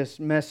in this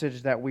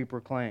message that we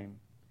proclaim.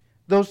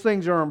 Those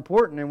things are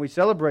important and we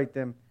celebrate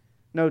them,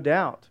 no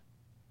doubt.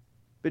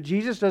 But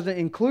Jesus doesn't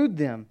include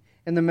them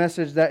in the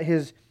message that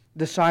His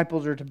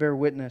disciples are to bear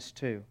witness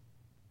to.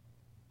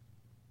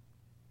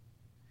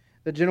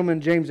 The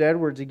gentleman James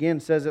Edwards again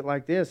says it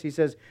like this. He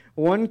says,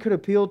 one could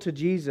appeal to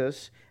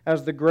Jesus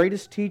as the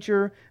greatest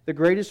teacher, the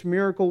greatest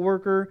miracle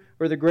worker,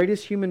 or the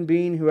greatest human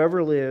being who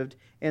ever lived,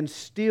 and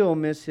still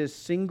miss His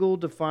single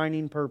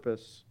defining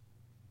purpose: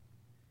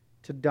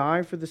 to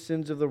die for the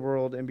sins of the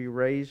world and be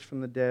raised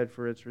from the dead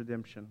for its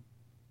redemption.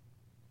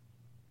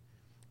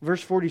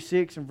 Verse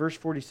 46 and verse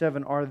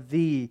 47 are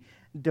the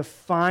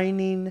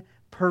defining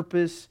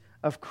purpose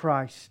of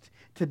Christ: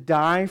 to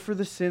die for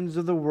the sins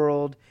of the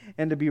world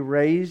and to be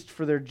raised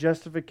for their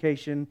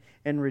justification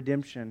and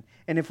redemption.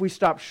 And if we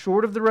stop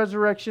short of the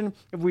resurrection,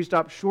 if we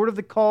stop short of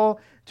the call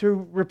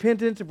to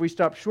repentance, if we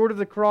stop short of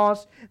the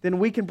cross, then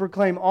we can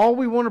proclaim all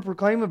we want to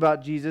proclaim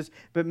about Jesus,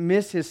 but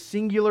miss His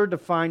singular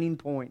defining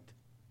point.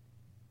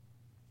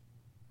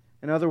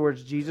 In other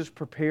words, Jesus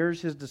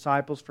prepares His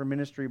disciples for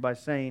ministry by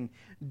saying,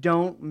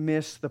 don't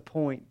miss the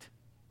point.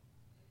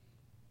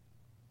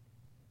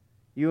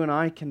 You and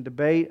I can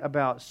debate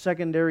about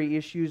secondary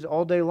issues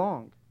all day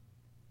long.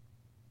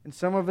 And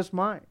some of us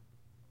might.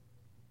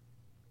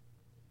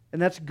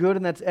 And that's good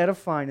and that's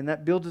edifying and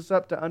that builds us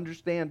up to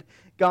understand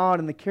God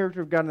and the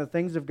character of God and the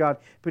things of God.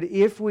 But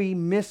if we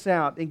miss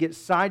out and get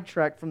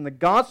sidetracked from the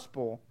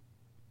gospel,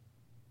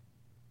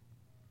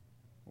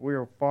 we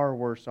are far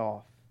worse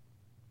off.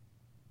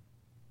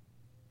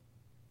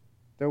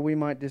 Though we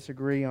might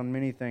disagree on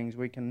many things,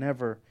 we can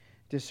never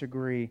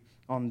disagree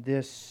on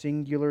this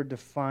singular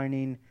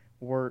defining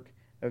work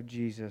of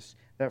Jesus,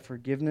 that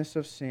forgiveness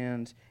of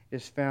sins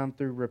is found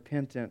through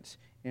repentance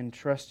and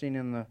trusting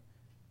in the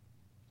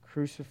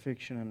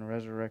crucifixion and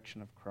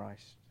resurrection of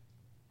Christ.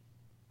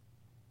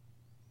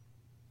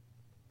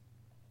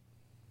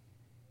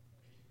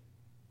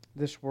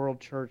 This world,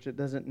 church, it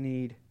doesn't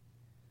need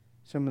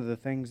some of the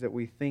things that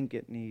we think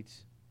it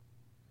needs.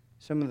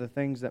 Some of the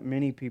things that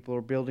many people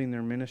are building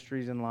their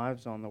ministries and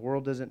lives on. The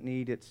world doesn't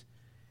need its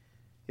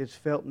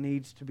felt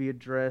needs to be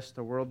addressed.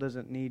 The world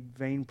doesn't need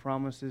vain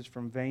promises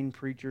from vain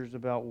preachers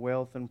about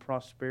wealth and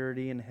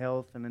prosperity and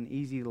health and an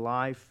easy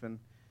life. And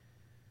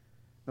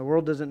the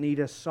world doesn't need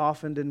a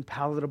softened and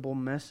palatable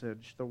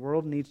message. The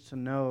world needs to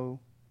know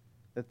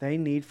that they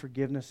need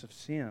forgiveness of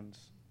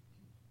sins,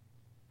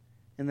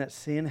 and that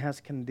sin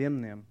has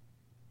condemned them,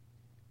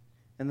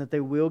 and that they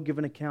will give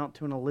an account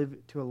to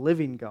a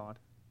living God,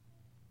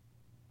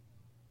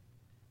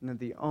 and that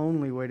the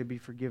only way to be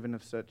forgiven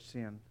of such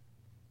sin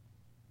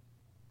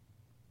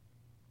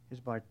is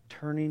by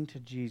turning to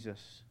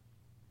Jesus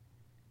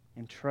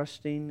and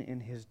trusting in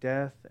His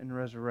death and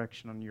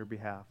resurrection on your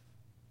behalf.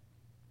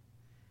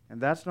 And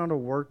that's not a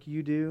work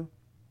you do.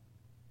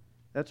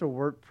 That's a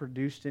work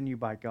produced in you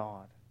by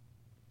God.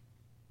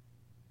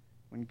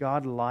 When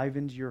God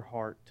livens your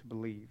heart to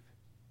believe.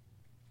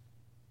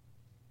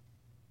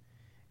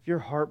 If your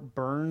heart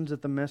burns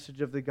at the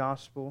message of the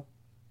gospel,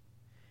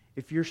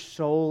 if your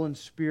soul and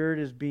spirit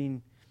is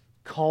being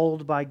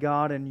called by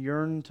God and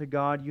yearn to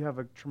God, you have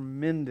a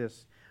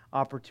tremendous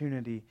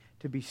opportunity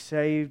to be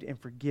saved and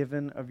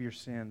forgiven of your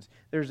sins.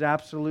 There's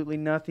absolutely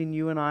nothing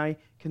you and I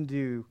can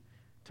do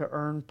to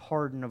earn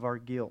pardon of our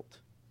guilt.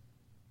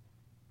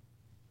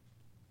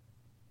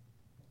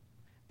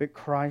 But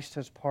Christ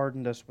has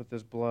pardoned us with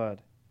His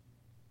blood.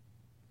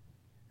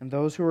 And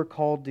those who are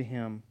called to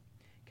Him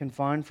can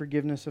find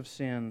forgiveness of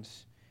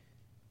sins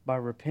by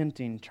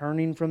repenting,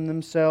 turning from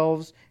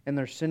themselves and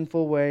their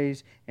sinful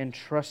ways, and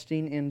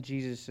trusting in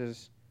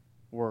Jesus'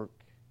 work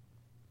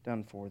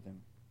done for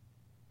them.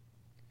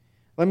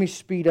 Let me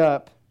speed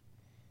up.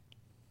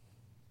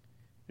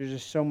 There's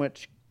just so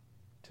much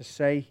to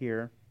say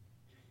here.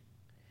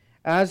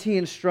 As He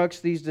instructs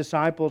these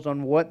disciples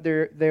on what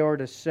they are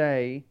to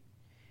say,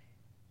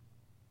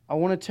 I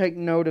want to take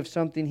note of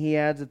something He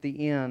adds at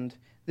the end.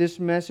 This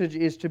message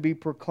is to be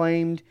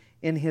proclaimed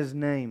in His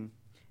name.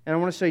 And I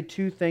want to say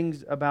two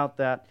things about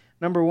that.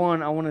 Number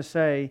one, I want to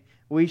say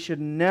we should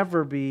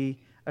never be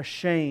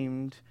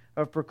ashamed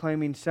of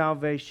proclaiming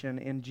salvation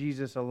in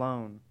Jesus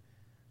alone,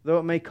 though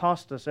it may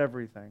cost us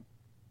everything.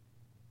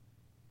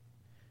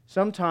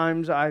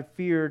 Sometimes I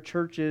fear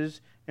churches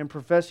and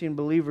professing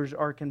believers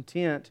are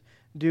content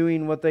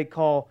doing what they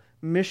call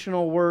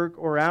missional work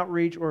or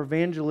outreach or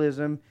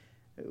evangelism,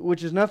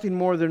 which is nothing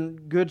more than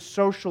good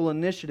social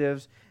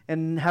initiatives,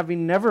 and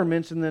having never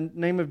mentioned the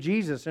name of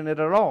Jesus in it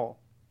at all.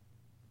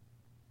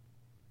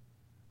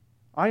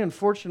 I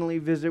unfortunately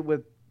visit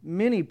with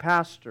many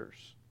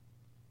pastors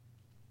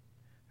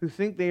who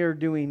think they are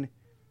doing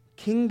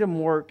kingdom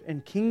work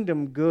and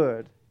kingdom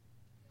good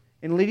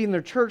and leading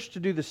their church to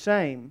do the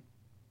same.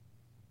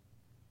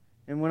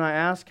 And when I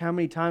ask how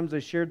many times they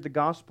shared the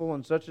gospel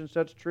on such and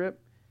such trip,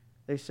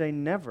 they say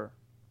never.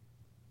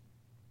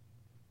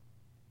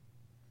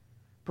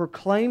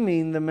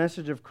 Proclaiming the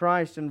message of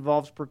Christ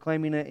involves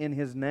proclaiming it in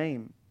His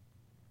name.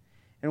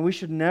 And we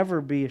should never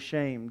be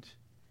ashamed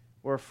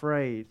or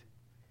afraid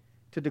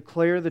to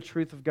declare the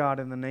truth of God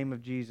in the name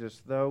of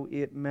Jesus, though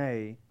it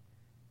may,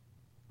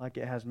 like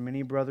it has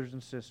many brothers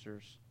and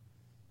sisters,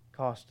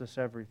 cost us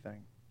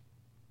everything.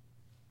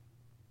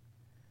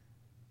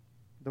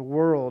 The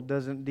world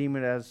doesn't deem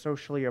it as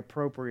socially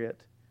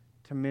appropriate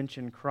to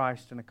mention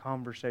Christ in a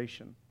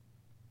conversation.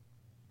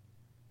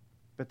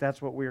 But that's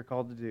what we are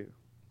called to do.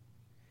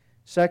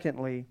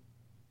 Secondly,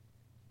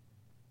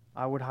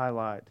 I would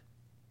highlight,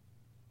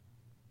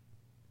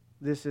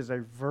 this is a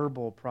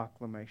verbal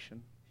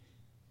proclamation.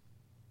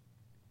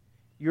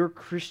 Your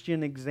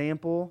Christian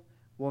example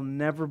will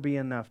never be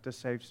enough to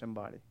save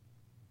somebody.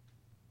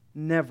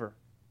 Never.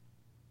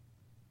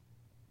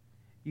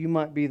 You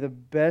might be the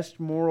best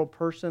moral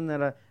person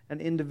that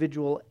an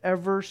individual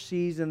ever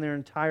sees in their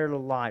entire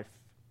life.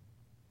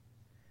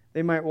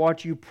 They might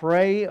watch you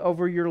pray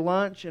over your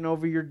lunch and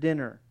over your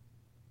dinner.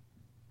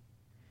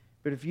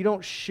 But if you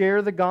don't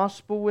share the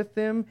gospel with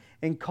them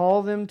and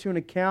call them to an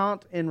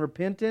account in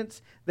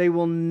repentance, they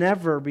will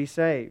never be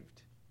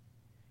saved.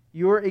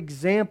 Your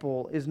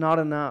example is not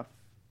enough.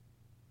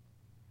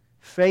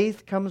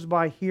 Faith comes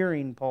by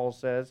hearing, Paul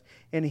says,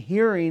 and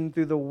hearing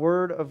through the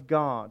Word of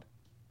God.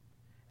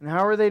 And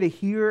how are they to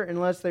hear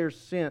unless they are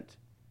sent?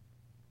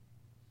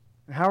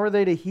 And how are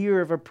they to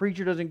hear if a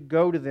preacher doesn't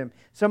go to them?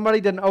 Somebody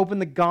doesn't open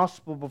the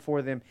gospel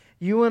before them.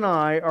 You and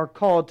I are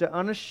called to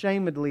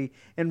unashamedly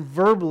and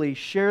verbally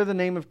share the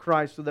name of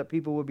Christ so that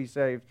people will be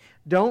saved.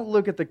 Don't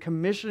look at the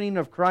commissioning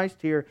of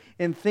Christ here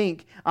and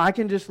think, I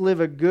can just live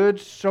a good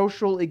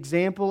social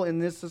example in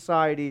this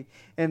society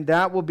and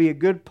that will be a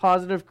good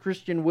positive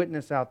Christian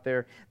witness out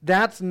there.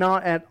 That's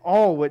not at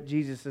all what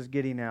Jesus is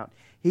getting at.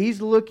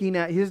 He's looking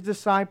at His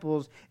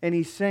disciples and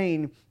He's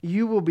saying,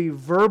 you will be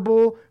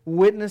verbal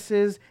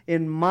witnesses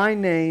in my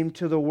name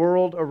to the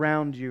world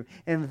around you.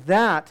 And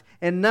that,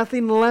 and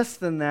nothing less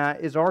than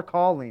that, is our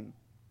calling.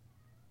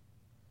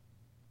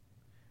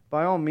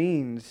 By all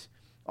means,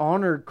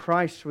 honor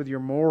Christ with your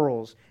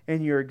morals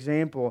and your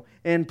example.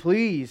 And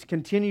please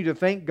continue to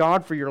thank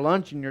God for your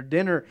lunch and your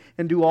dinner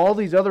and do all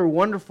these other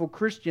wonderful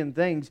Christian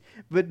things.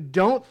 But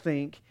don't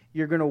think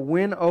you're going to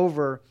win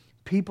over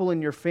people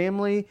in your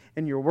family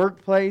and your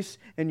workplace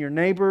and your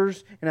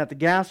neighbors and at the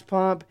gas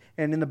pump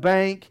and in the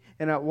bank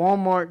and at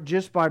Walmart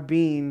just by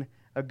being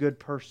a good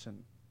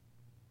person.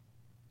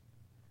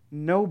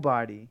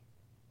 Nobody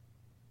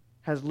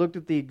has looked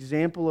at the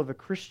example of a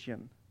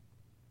Christian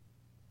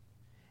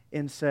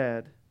and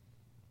said,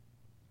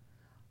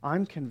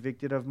 I'm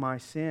convicted of my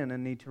sin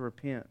and need to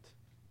repent.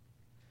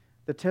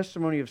 The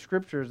testimony of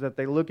Scripture is that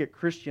they look at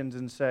Christians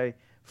and say,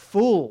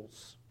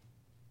 fools,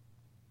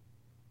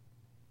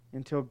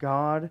 until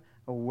God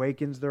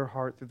awakens their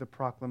heart through the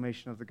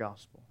proclamation of the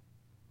gospel.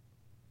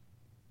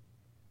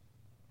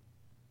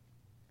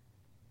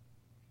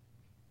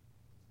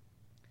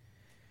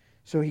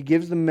 So He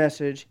gives the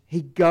message.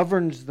 He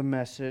governs the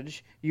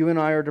message. You and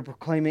I are to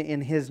proclaim it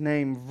in His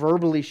name,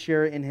 verbally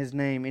share it in His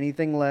name.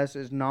 Anything less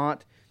is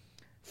not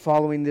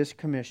following this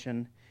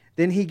commission.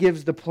 Then He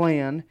gives the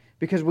plan,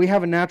 because we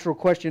have a natural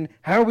question,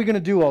 how are we going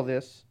to do all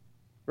this?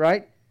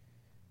 Right?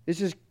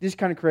 This is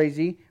kind of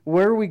crazy.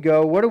 Where do we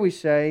go? What do we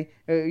say?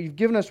 You've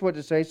given us what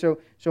to say, so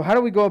how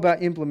do we go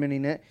about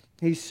implementing it?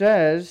 He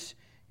says,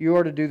 you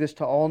are to do this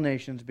to all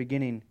nations,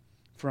 beginning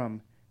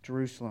from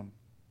Jerusalem.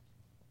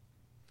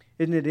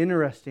 Isn't it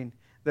interesting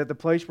that the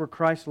place where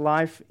Christ's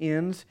life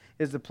ends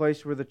is the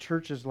place where the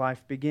church's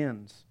life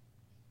begins?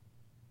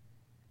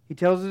 He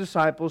tells the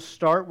disciples,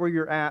 start where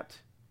you're at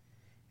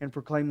and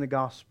proclaim the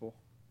gospel.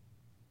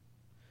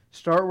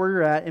 Start where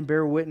you're at and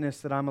bear witness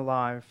that I'm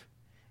alive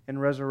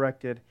and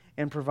resurrected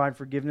and provide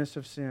forgiveness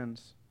of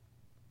sins.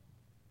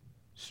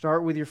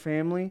 Start with your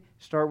family,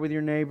 start with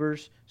your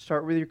neighbors,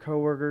 start with your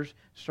coworkers,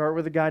 start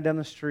with the guy down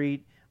the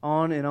street,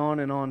 on and on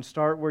and on.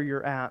 Start where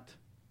you're at.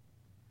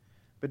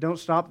 But don't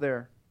stop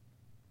there.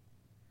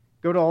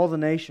 Go to all the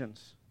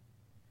nations,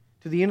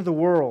 to the end of the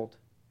world,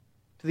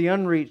 to the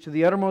unreached, to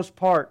the uttermost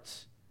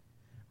parts.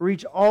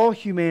 Reach all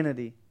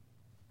humanity.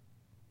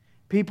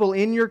 People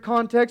in your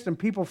context and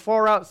people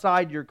far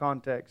outside your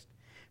context.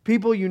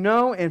 People you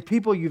know and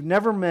people you've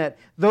never met.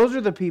 Those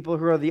are the people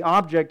who are the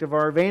object of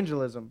our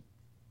evangelism.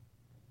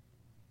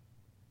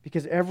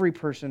 Because every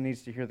person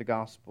needs to hear the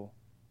gospel.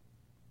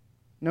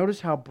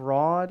 Notice how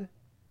broad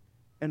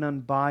and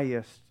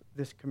unbiased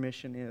this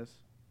commission is.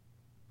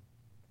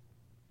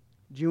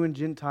 Jew and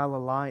Gentile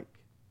alike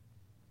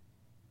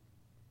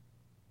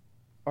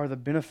are the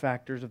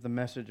benefactors of the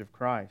message of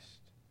Christ.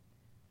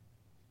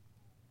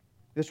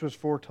 This was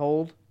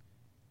foretold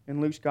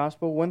in Luke's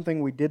gospel. One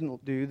thing we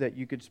didn't do that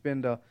you could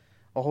spend a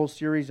whole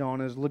series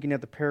on is looking at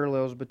the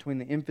parallels between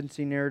the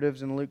infancy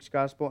narratives in Luke's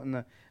gospel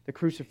and the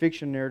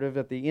crucifixion narrative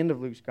at the end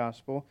of Luke's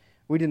gospel.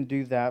 We didn't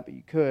do that, but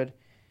you could.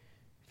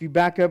 If you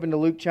back up into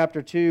Luke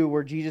chapter 2,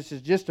 where Jesus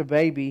is just a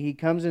baby, He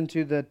comes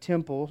into the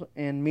temple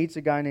and meets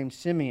a guy named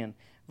Simeon.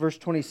 Verse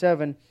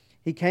 27,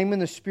 he came in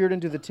the Spirit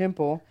into the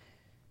temple,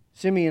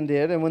 Simeon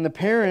did, and when the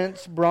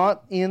parents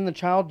brought in the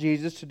child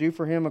Jesus to do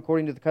for him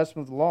according to the custom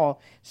of the law,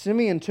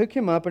 Simeon took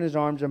him up in his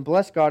arms and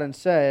blessed God and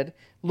said,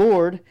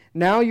 Lord,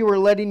 now you are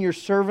letting your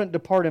servant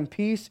depart in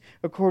peace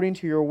according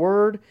to your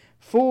word,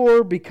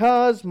 for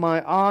because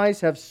my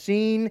eyes have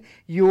seen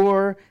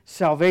your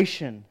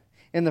salvation.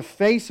 In the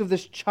face of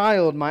this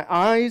child, my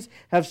eyes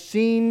have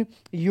seen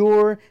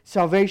your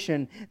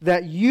salvation,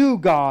 that you,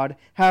 God,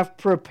 have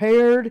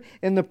prepared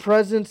in the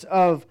presence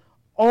of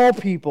all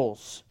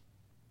peoples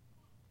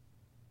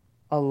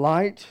a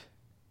light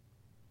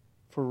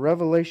for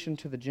revelation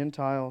to the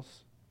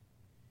Gentiles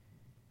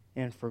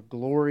and for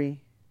glory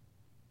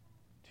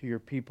to your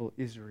people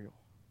Israel.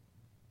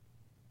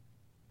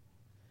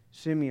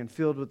 Simeon,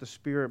 filled with the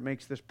Spirit,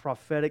 makes this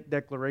prophetic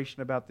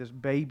declaration about this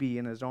baby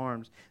in his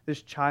arms,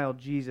 this child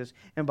Jesus.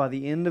 And by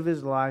the end of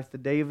his life, the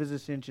day of his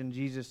ascension,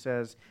 Jesus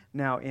says,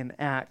 now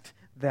enact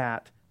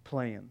that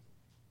plan.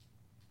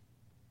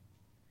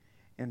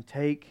 And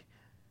take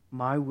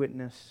my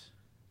witness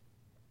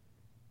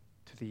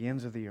to the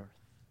ends of the earth.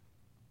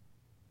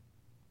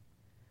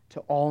 To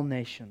all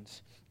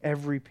nations,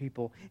 every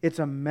people. It's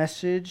a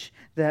message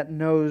that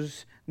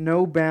knows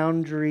no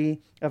boundary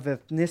of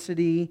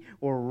ethnicity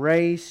or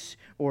race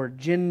or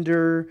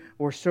gender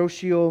or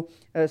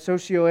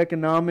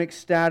socioeconomic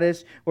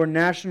status or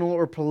national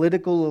or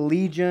political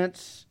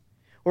allegiance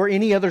or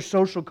any other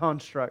social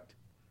construct.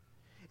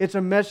 It's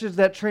a message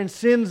that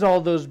transcends all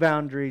those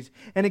boundaries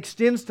and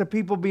extends to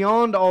people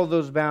beyond all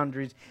those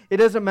boundaries. It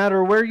doesn't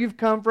matter where you've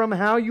come from,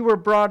 how you were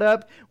brought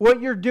up,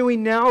 what you're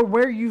doing now, or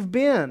where you've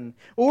been,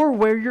 or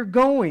where you're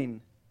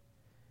going.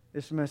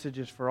 This message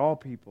is for all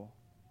people.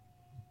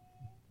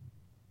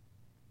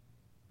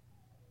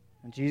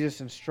 And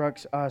Jesus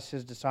instructs us,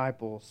 His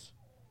disciples,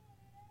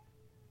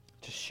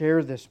 to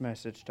share this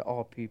message to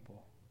all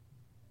people.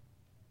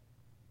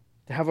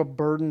 to have a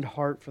burdened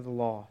heart for the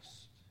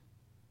lost.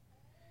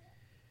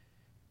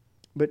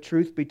 But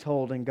truth be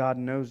told, and God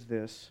knows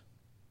this,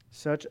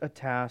 such a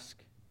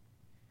task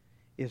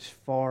is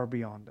far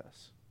beyond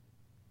us.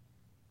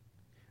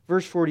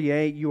 Verse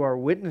 48, you are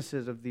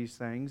witnesses of these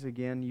things.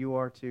 Again, you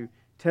are to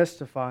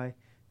testify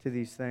to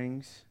these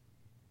things.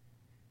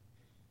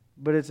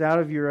 But it's out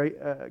of your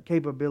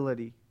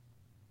capability,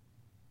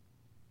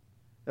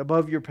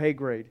 above your pay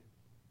grade.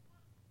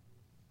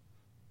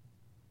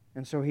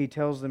 And so he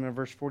tells them in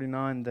verse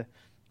 49,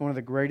 one of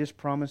the greatest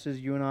promises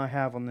you and I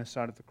have on this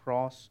side of the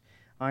cross,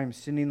 I am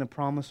sending the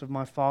promise of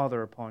my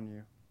Father upon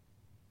you.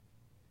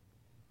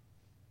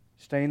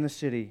 Stay in the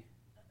city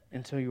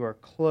until you are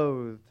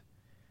clothed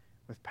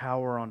with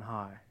power on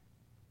high.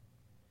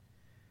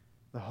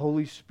 The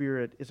Holy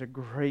Spirit is a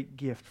great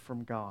gift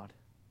from God.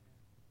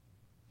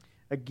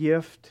 A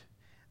gift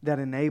that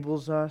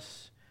enables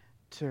us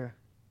to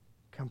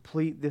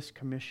complete this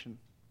commission.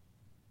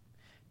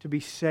 To be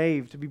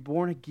saved, to be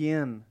born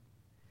again,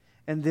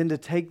 and then to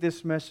take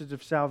this message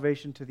of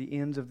salvation to the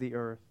ends of the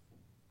earth.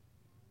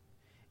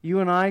 You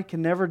and I can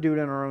never do it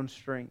in our own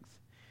strength.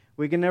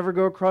 We can never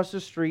go across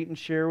the street and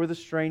share with a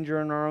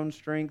stranger in our own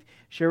strength,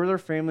 share with our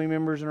family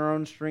members in our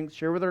own strength,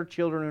 share with our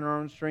children in our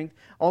own strength.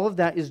 All of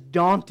that is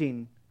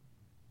daunting.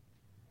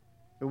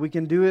 But we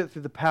can do it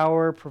through the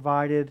power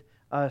provided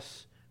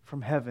us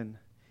from heaven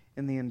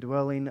in the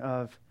indwelling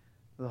of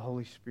the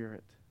Holy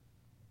Spirit.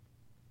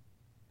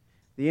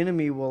 The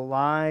enemy will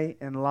lie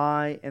and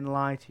lie and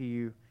lie to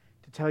you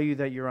to tell you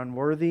that you're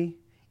unworthy,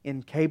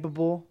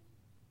 incapable,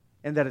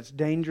 and that it's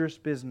dangerous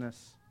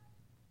business.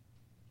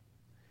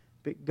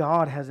 But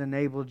God has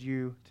enabled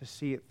you to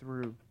see it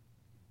through.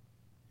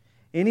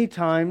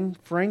 Anytime,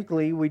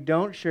 frankly, we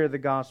don't share the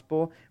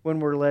gospel when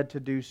we're led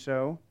to do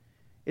so,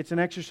 it's an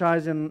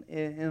exercise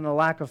in a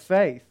lack of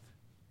faith,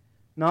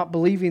 not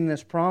believing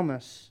this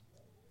promise.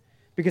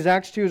 Because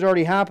Acts 2 has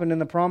already happened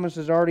and the promise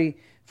is already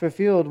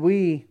fulfilled.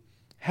 We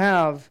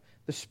have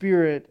the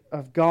Spirit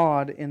of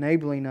God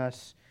enabling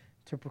us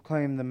to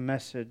proclaim the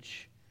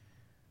message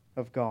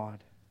of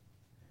God.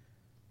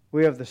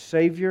 We have the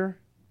Savior,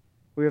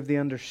 we have the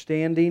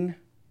understanding,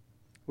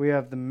 we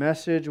have the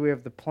message, we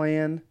have the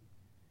plan,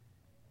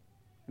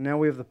 and now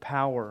we have the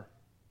power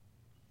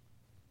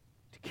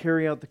to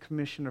carry out the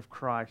commission of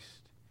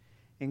Christ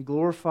and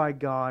glorify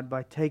God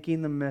by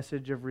taking the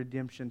message of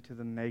redemption to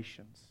the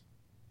nations,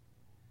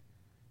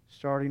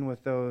 starting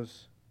with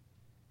those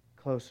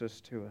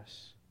closest to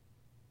us.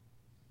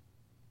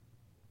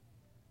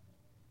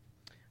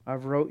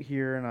 I've wrote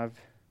here and I've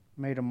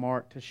made a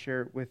mark to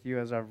share it with you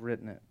as I've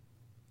written it.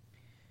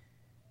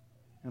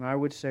 And I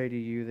would say to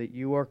you that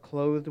you are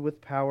clothed with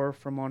power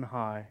from on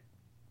high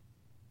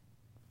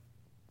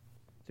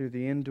through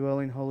the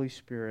indwelling Holy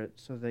Spirit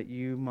so that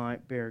you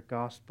might bear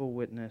gospel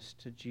witness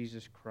to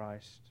Jesus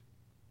Christ,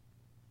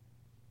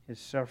 His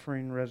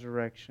suffering,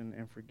 resurrection,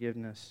 and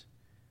forgiveness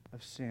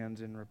of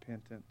sins and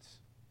repentance.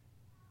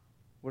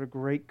 What a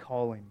great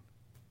calling.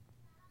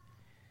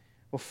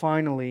 Well,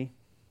 finally,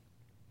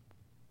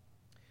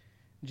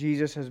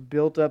 Jesus has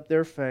built up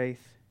their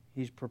faith.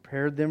 He's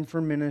prepared them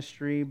for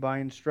ministry by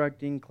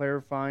instructing,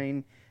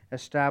 clarifying,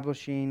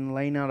 establishing,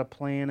 laying out a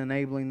plan,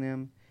 enabling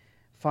them.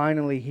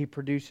 Finally, He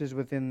produces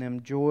within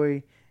them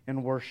joy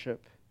and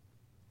worship.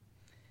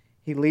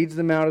 He leads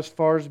them out as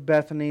far as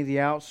Bethany, the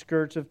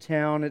outskirts of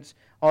town. It's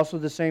also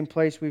the same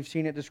place we've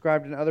seen it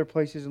described in other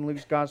places in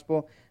Luke's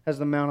Gospel as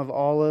the Mount of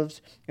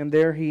Olives. And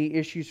there He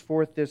issues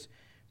forth this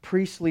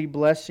priestly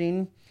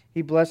blessing.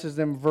 He blesses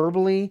them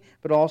verbally,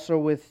 but also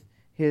with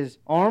His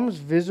arms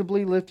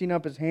visibly lifting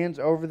up His hands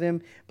over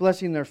them,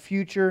 blessing their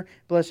future,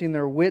 blessing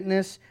their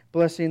witness,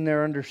 blessing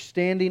their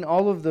understanding,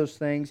 all of those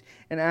things.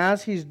 And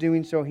as He's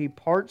doing so, He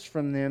parts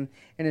from them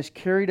and is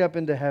carried up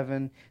into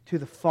heaven to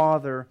the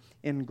Father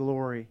in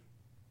glory.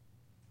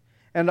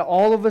 And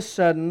all of a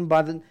sudden,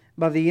 by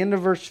the end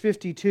of verse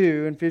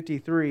 52 and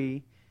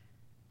 53,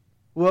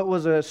 what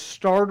was a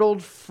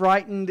startled,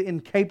 frightened,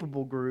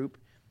 incapable group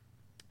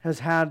has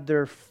had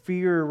their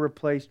fear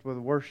replaced with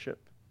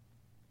worship,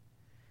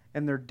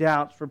 and their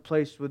doubts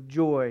replaced with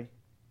joy,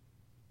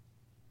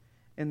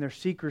 and their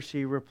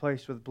secrecy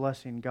replaced with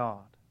blessing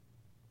God.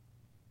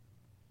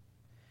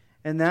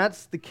 And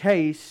that's the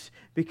case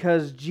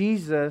because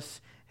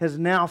Jesus has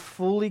now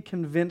fully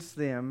convinced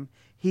them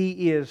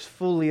He is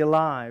fully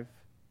alive.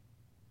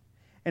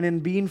 And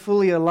in being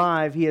fully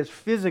alive, He has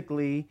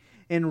physically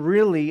and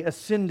really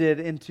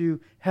ascended into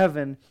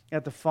heaven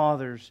at the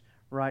Father's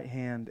right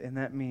hand. And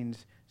that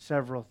means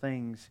several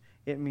things.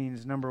 It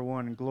means, number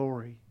one,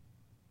 glory.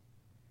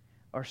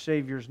 Our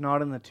Savior's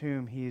not in the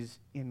tomb. He's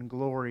in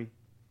glory,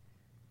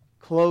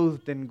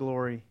 clothed in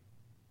glory,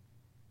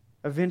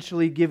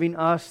 eventually giving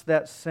us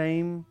that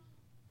same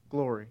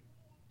glory.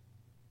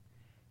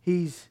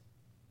 He's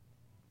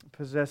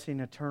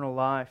possessing eternal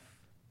life.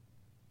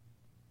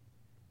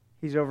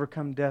 He's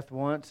overcome death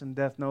once, and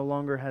death no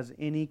longer has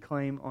any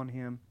claim on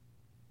Him.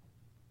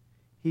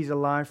 He's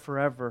alive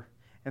forever,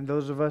 and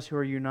those of us who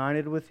are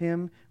united with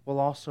Him will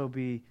also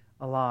be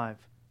alive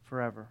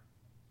forever.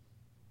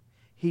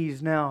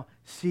 He's now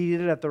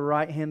seated at the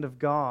right hand of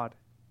God,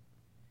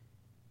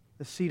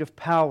 the seat of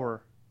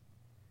power,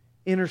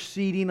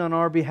 interceding on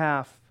our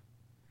behalf,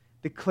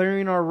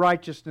 declaring our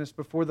righteousness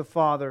before the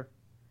Father,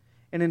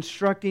 and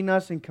instructing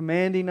us and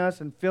commanding us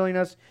and filling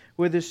us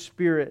with His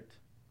Spirit.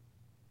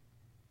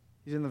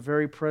 He's in the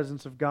very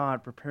presence of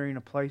God, preparing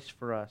a place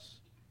for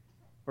us,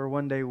 where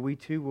one day we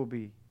too will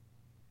be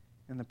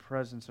in the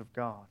presence of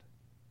God.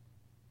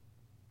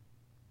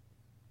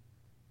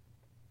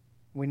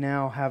 We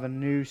now have a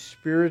new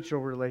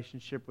spiritual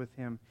relationship with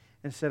Him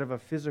instead of a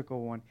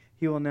physical one.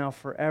 He will now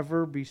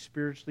forever be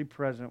spiritually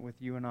present with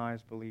you and I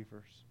as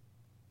believers.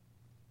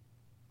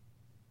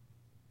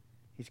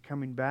 He's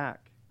coming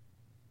back.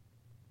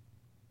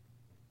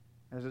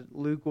 As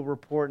Luke will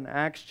report in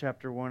Acts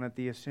chapter 1 at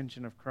the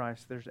ascension of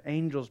Christ, there's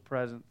angels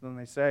present, and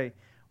they say,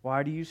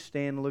 "Why do you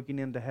stand looking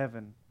into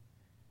heaven?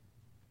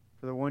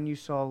 For the one you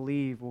saw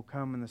leave will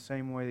come in the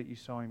same way that you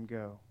saw him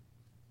go."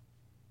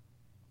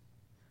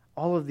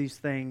 All of these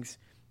things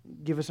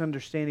give us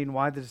understanding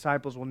why the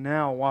disciples will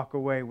now walk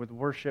away with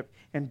worship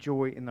and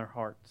joy in their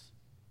hearts.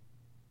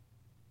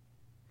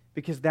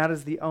 Because that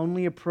is the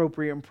only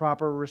appropriate and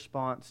proper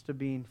response to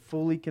being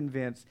fully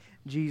convinced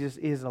Jesus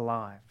is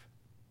alive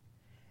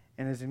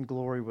and is in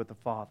glory with the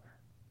Father.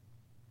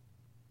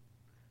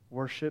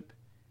 Worship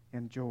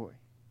and joy.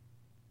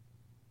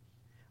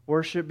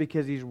 Worship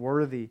because He's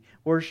worthy.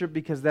 Worship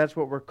because that's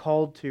what we're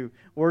called to.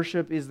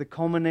 Worship is the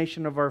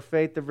culmination of our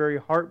faith, the very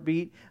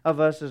heartbeat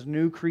of us as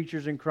new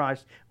creatures in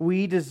Christ.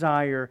 We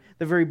desire,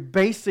 the very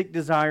basic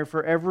desire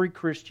for every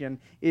Christian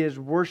is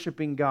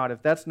worshiping God.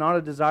 If that's not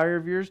a desire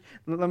of yours,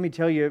 let me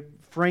tell you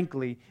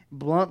frankly,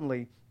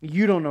 bluntly,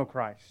 you don't know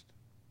Christ.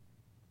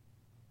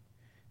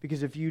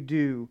 Because if you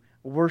do,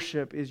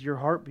 worship is your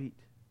heartbeat.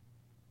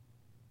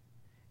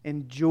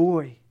 And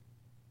joy.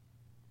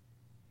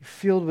 You're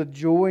filled with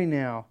joy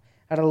now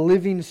at a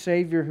living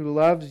Savior who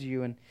loves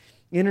you and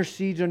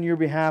intercedes on your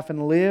behalf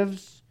and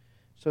lives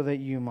so that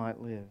you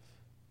might live.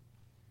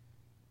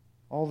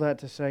 All that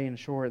to say, in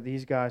short,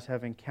 these guys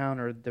have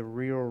encountered the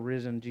real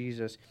risen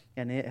Jesus,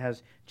 and it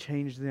has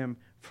changed them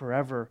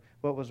forever.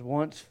 What was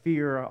once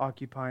fear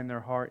occupying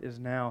their heart is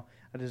now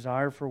a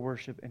desire for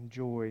worship and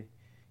joy,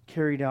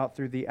 carried out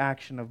through the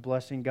action of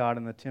blessing God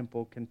in the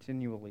temple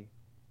continually.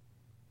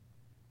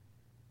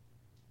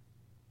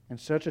 And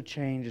such a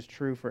change is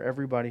true for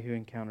everybody who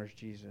encounters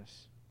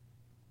Jesus.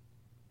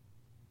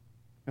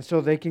 And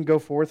so they can go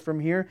forth from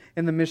here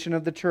in the mission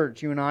of the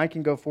church. You and I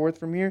can go forth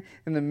from here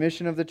in the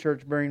mission of the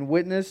church, bearing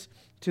witness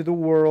to the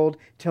world,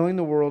 telling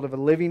the world of a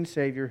living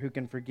Savior who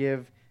can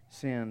forgive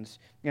sins.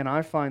 And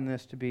I find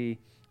this to be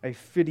a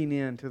fitting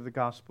end to the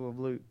Gospel of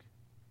Luke.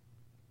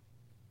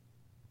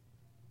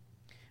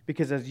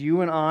 Because as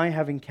you and I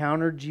have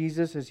encountered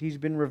Jesus as He's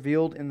been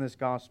revealed in this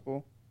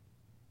Gospel,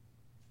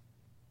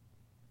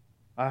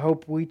 I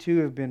hope we too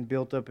have been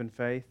built up in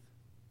faith,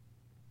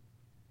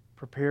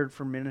 prepared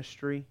for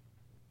ministry,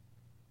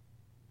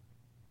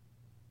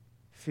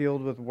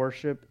 filled with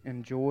worship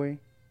and joy.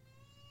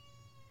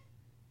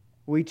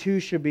 We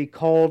too should be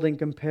called and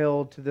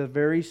compelled to the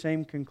very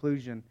same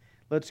conclusion.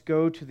 Let's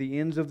go to the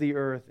ends of the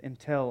earth and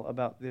tell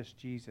about this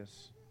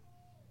Jesus.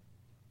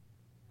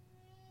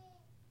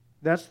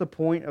 That's the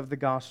point of the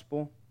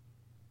gospel.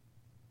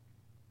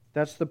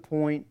 That's the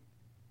point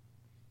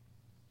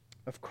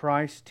of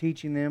Christ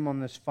teaching them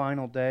on this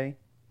final day.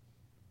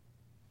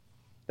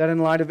 That in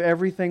light of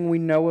everything we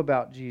know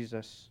about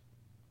Jesus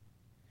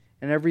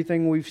and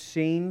everything we've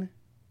seen,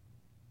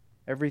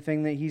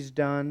 everything that He's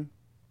done,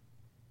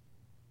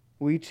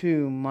 we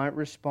too might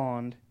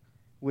respond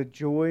with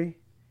joy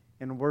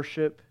and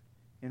worship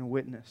and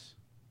witness.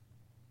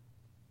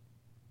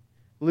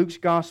 Luke's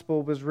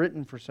gospel was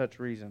written for such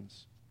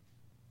reasons.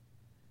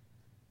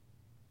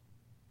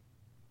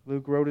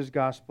 Luke wrote his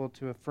gospel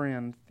to a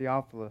friend,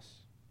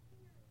 Theophilus,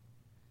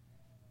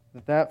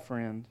 that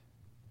friend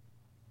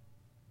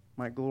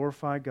might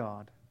glorify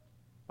God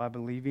by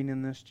believing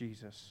in this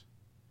Jesus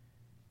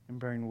and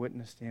bearing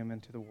witness to Him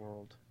into the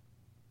world.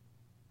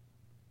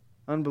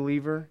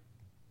 Unbeliever,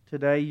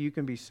 today you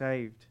can be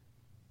saved.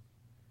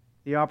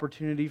 The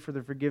opportunity for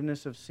the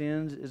forgiveness of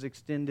sins is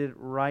extended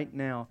right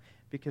now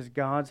because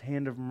God's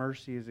hand of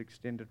mercy is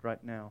extended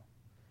right now.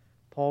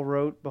 Paul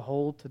wrote,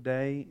 "Behold,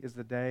 today is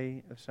the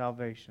day of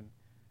salvation."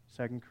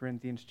 2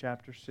 Corinthians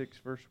chapter 6,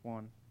 verse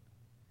 1.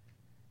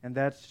 And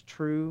that's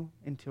true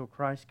until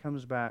Christ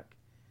comes back.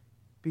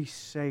 Be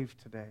saved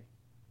today.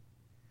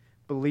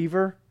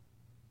 Believer,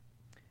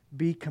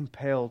 be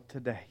compelled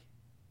today.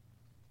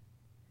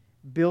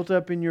 Built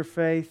up in your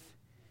faith,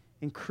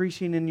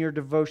 increasing in your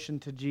devotion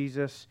to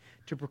Jesus,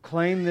 to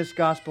proclaim this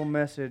gospel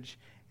message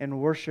and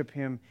worship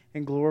Him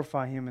and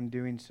glorify Him in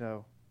doing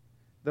so.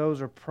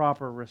 Those are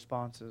proper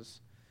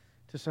responses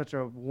to such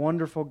a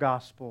wonderful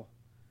gospel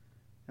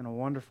and a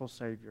wonderful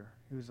Savior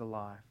who's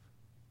alive.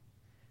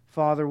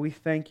 Father, we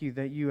thank You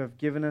that You have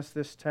given us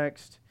this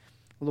text.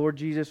 Lord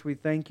Jesus, we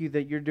thank You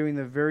that You're doing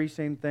the very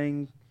same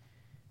thing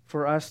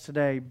for us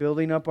today,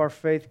 building up our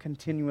faith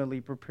continually,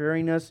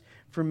 preparing us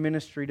for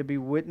ministry to be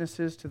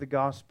witnesses to the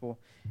gospel,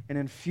 and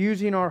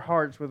infusing our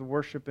hearts with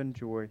worship and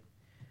joy.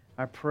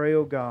 I pray,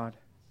 O God,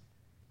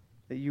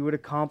 that you would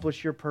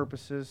accomplish your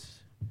purposes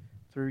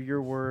through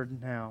your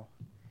word now.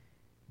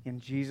 In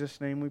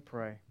Jesus' name we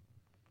pray.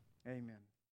 Amen.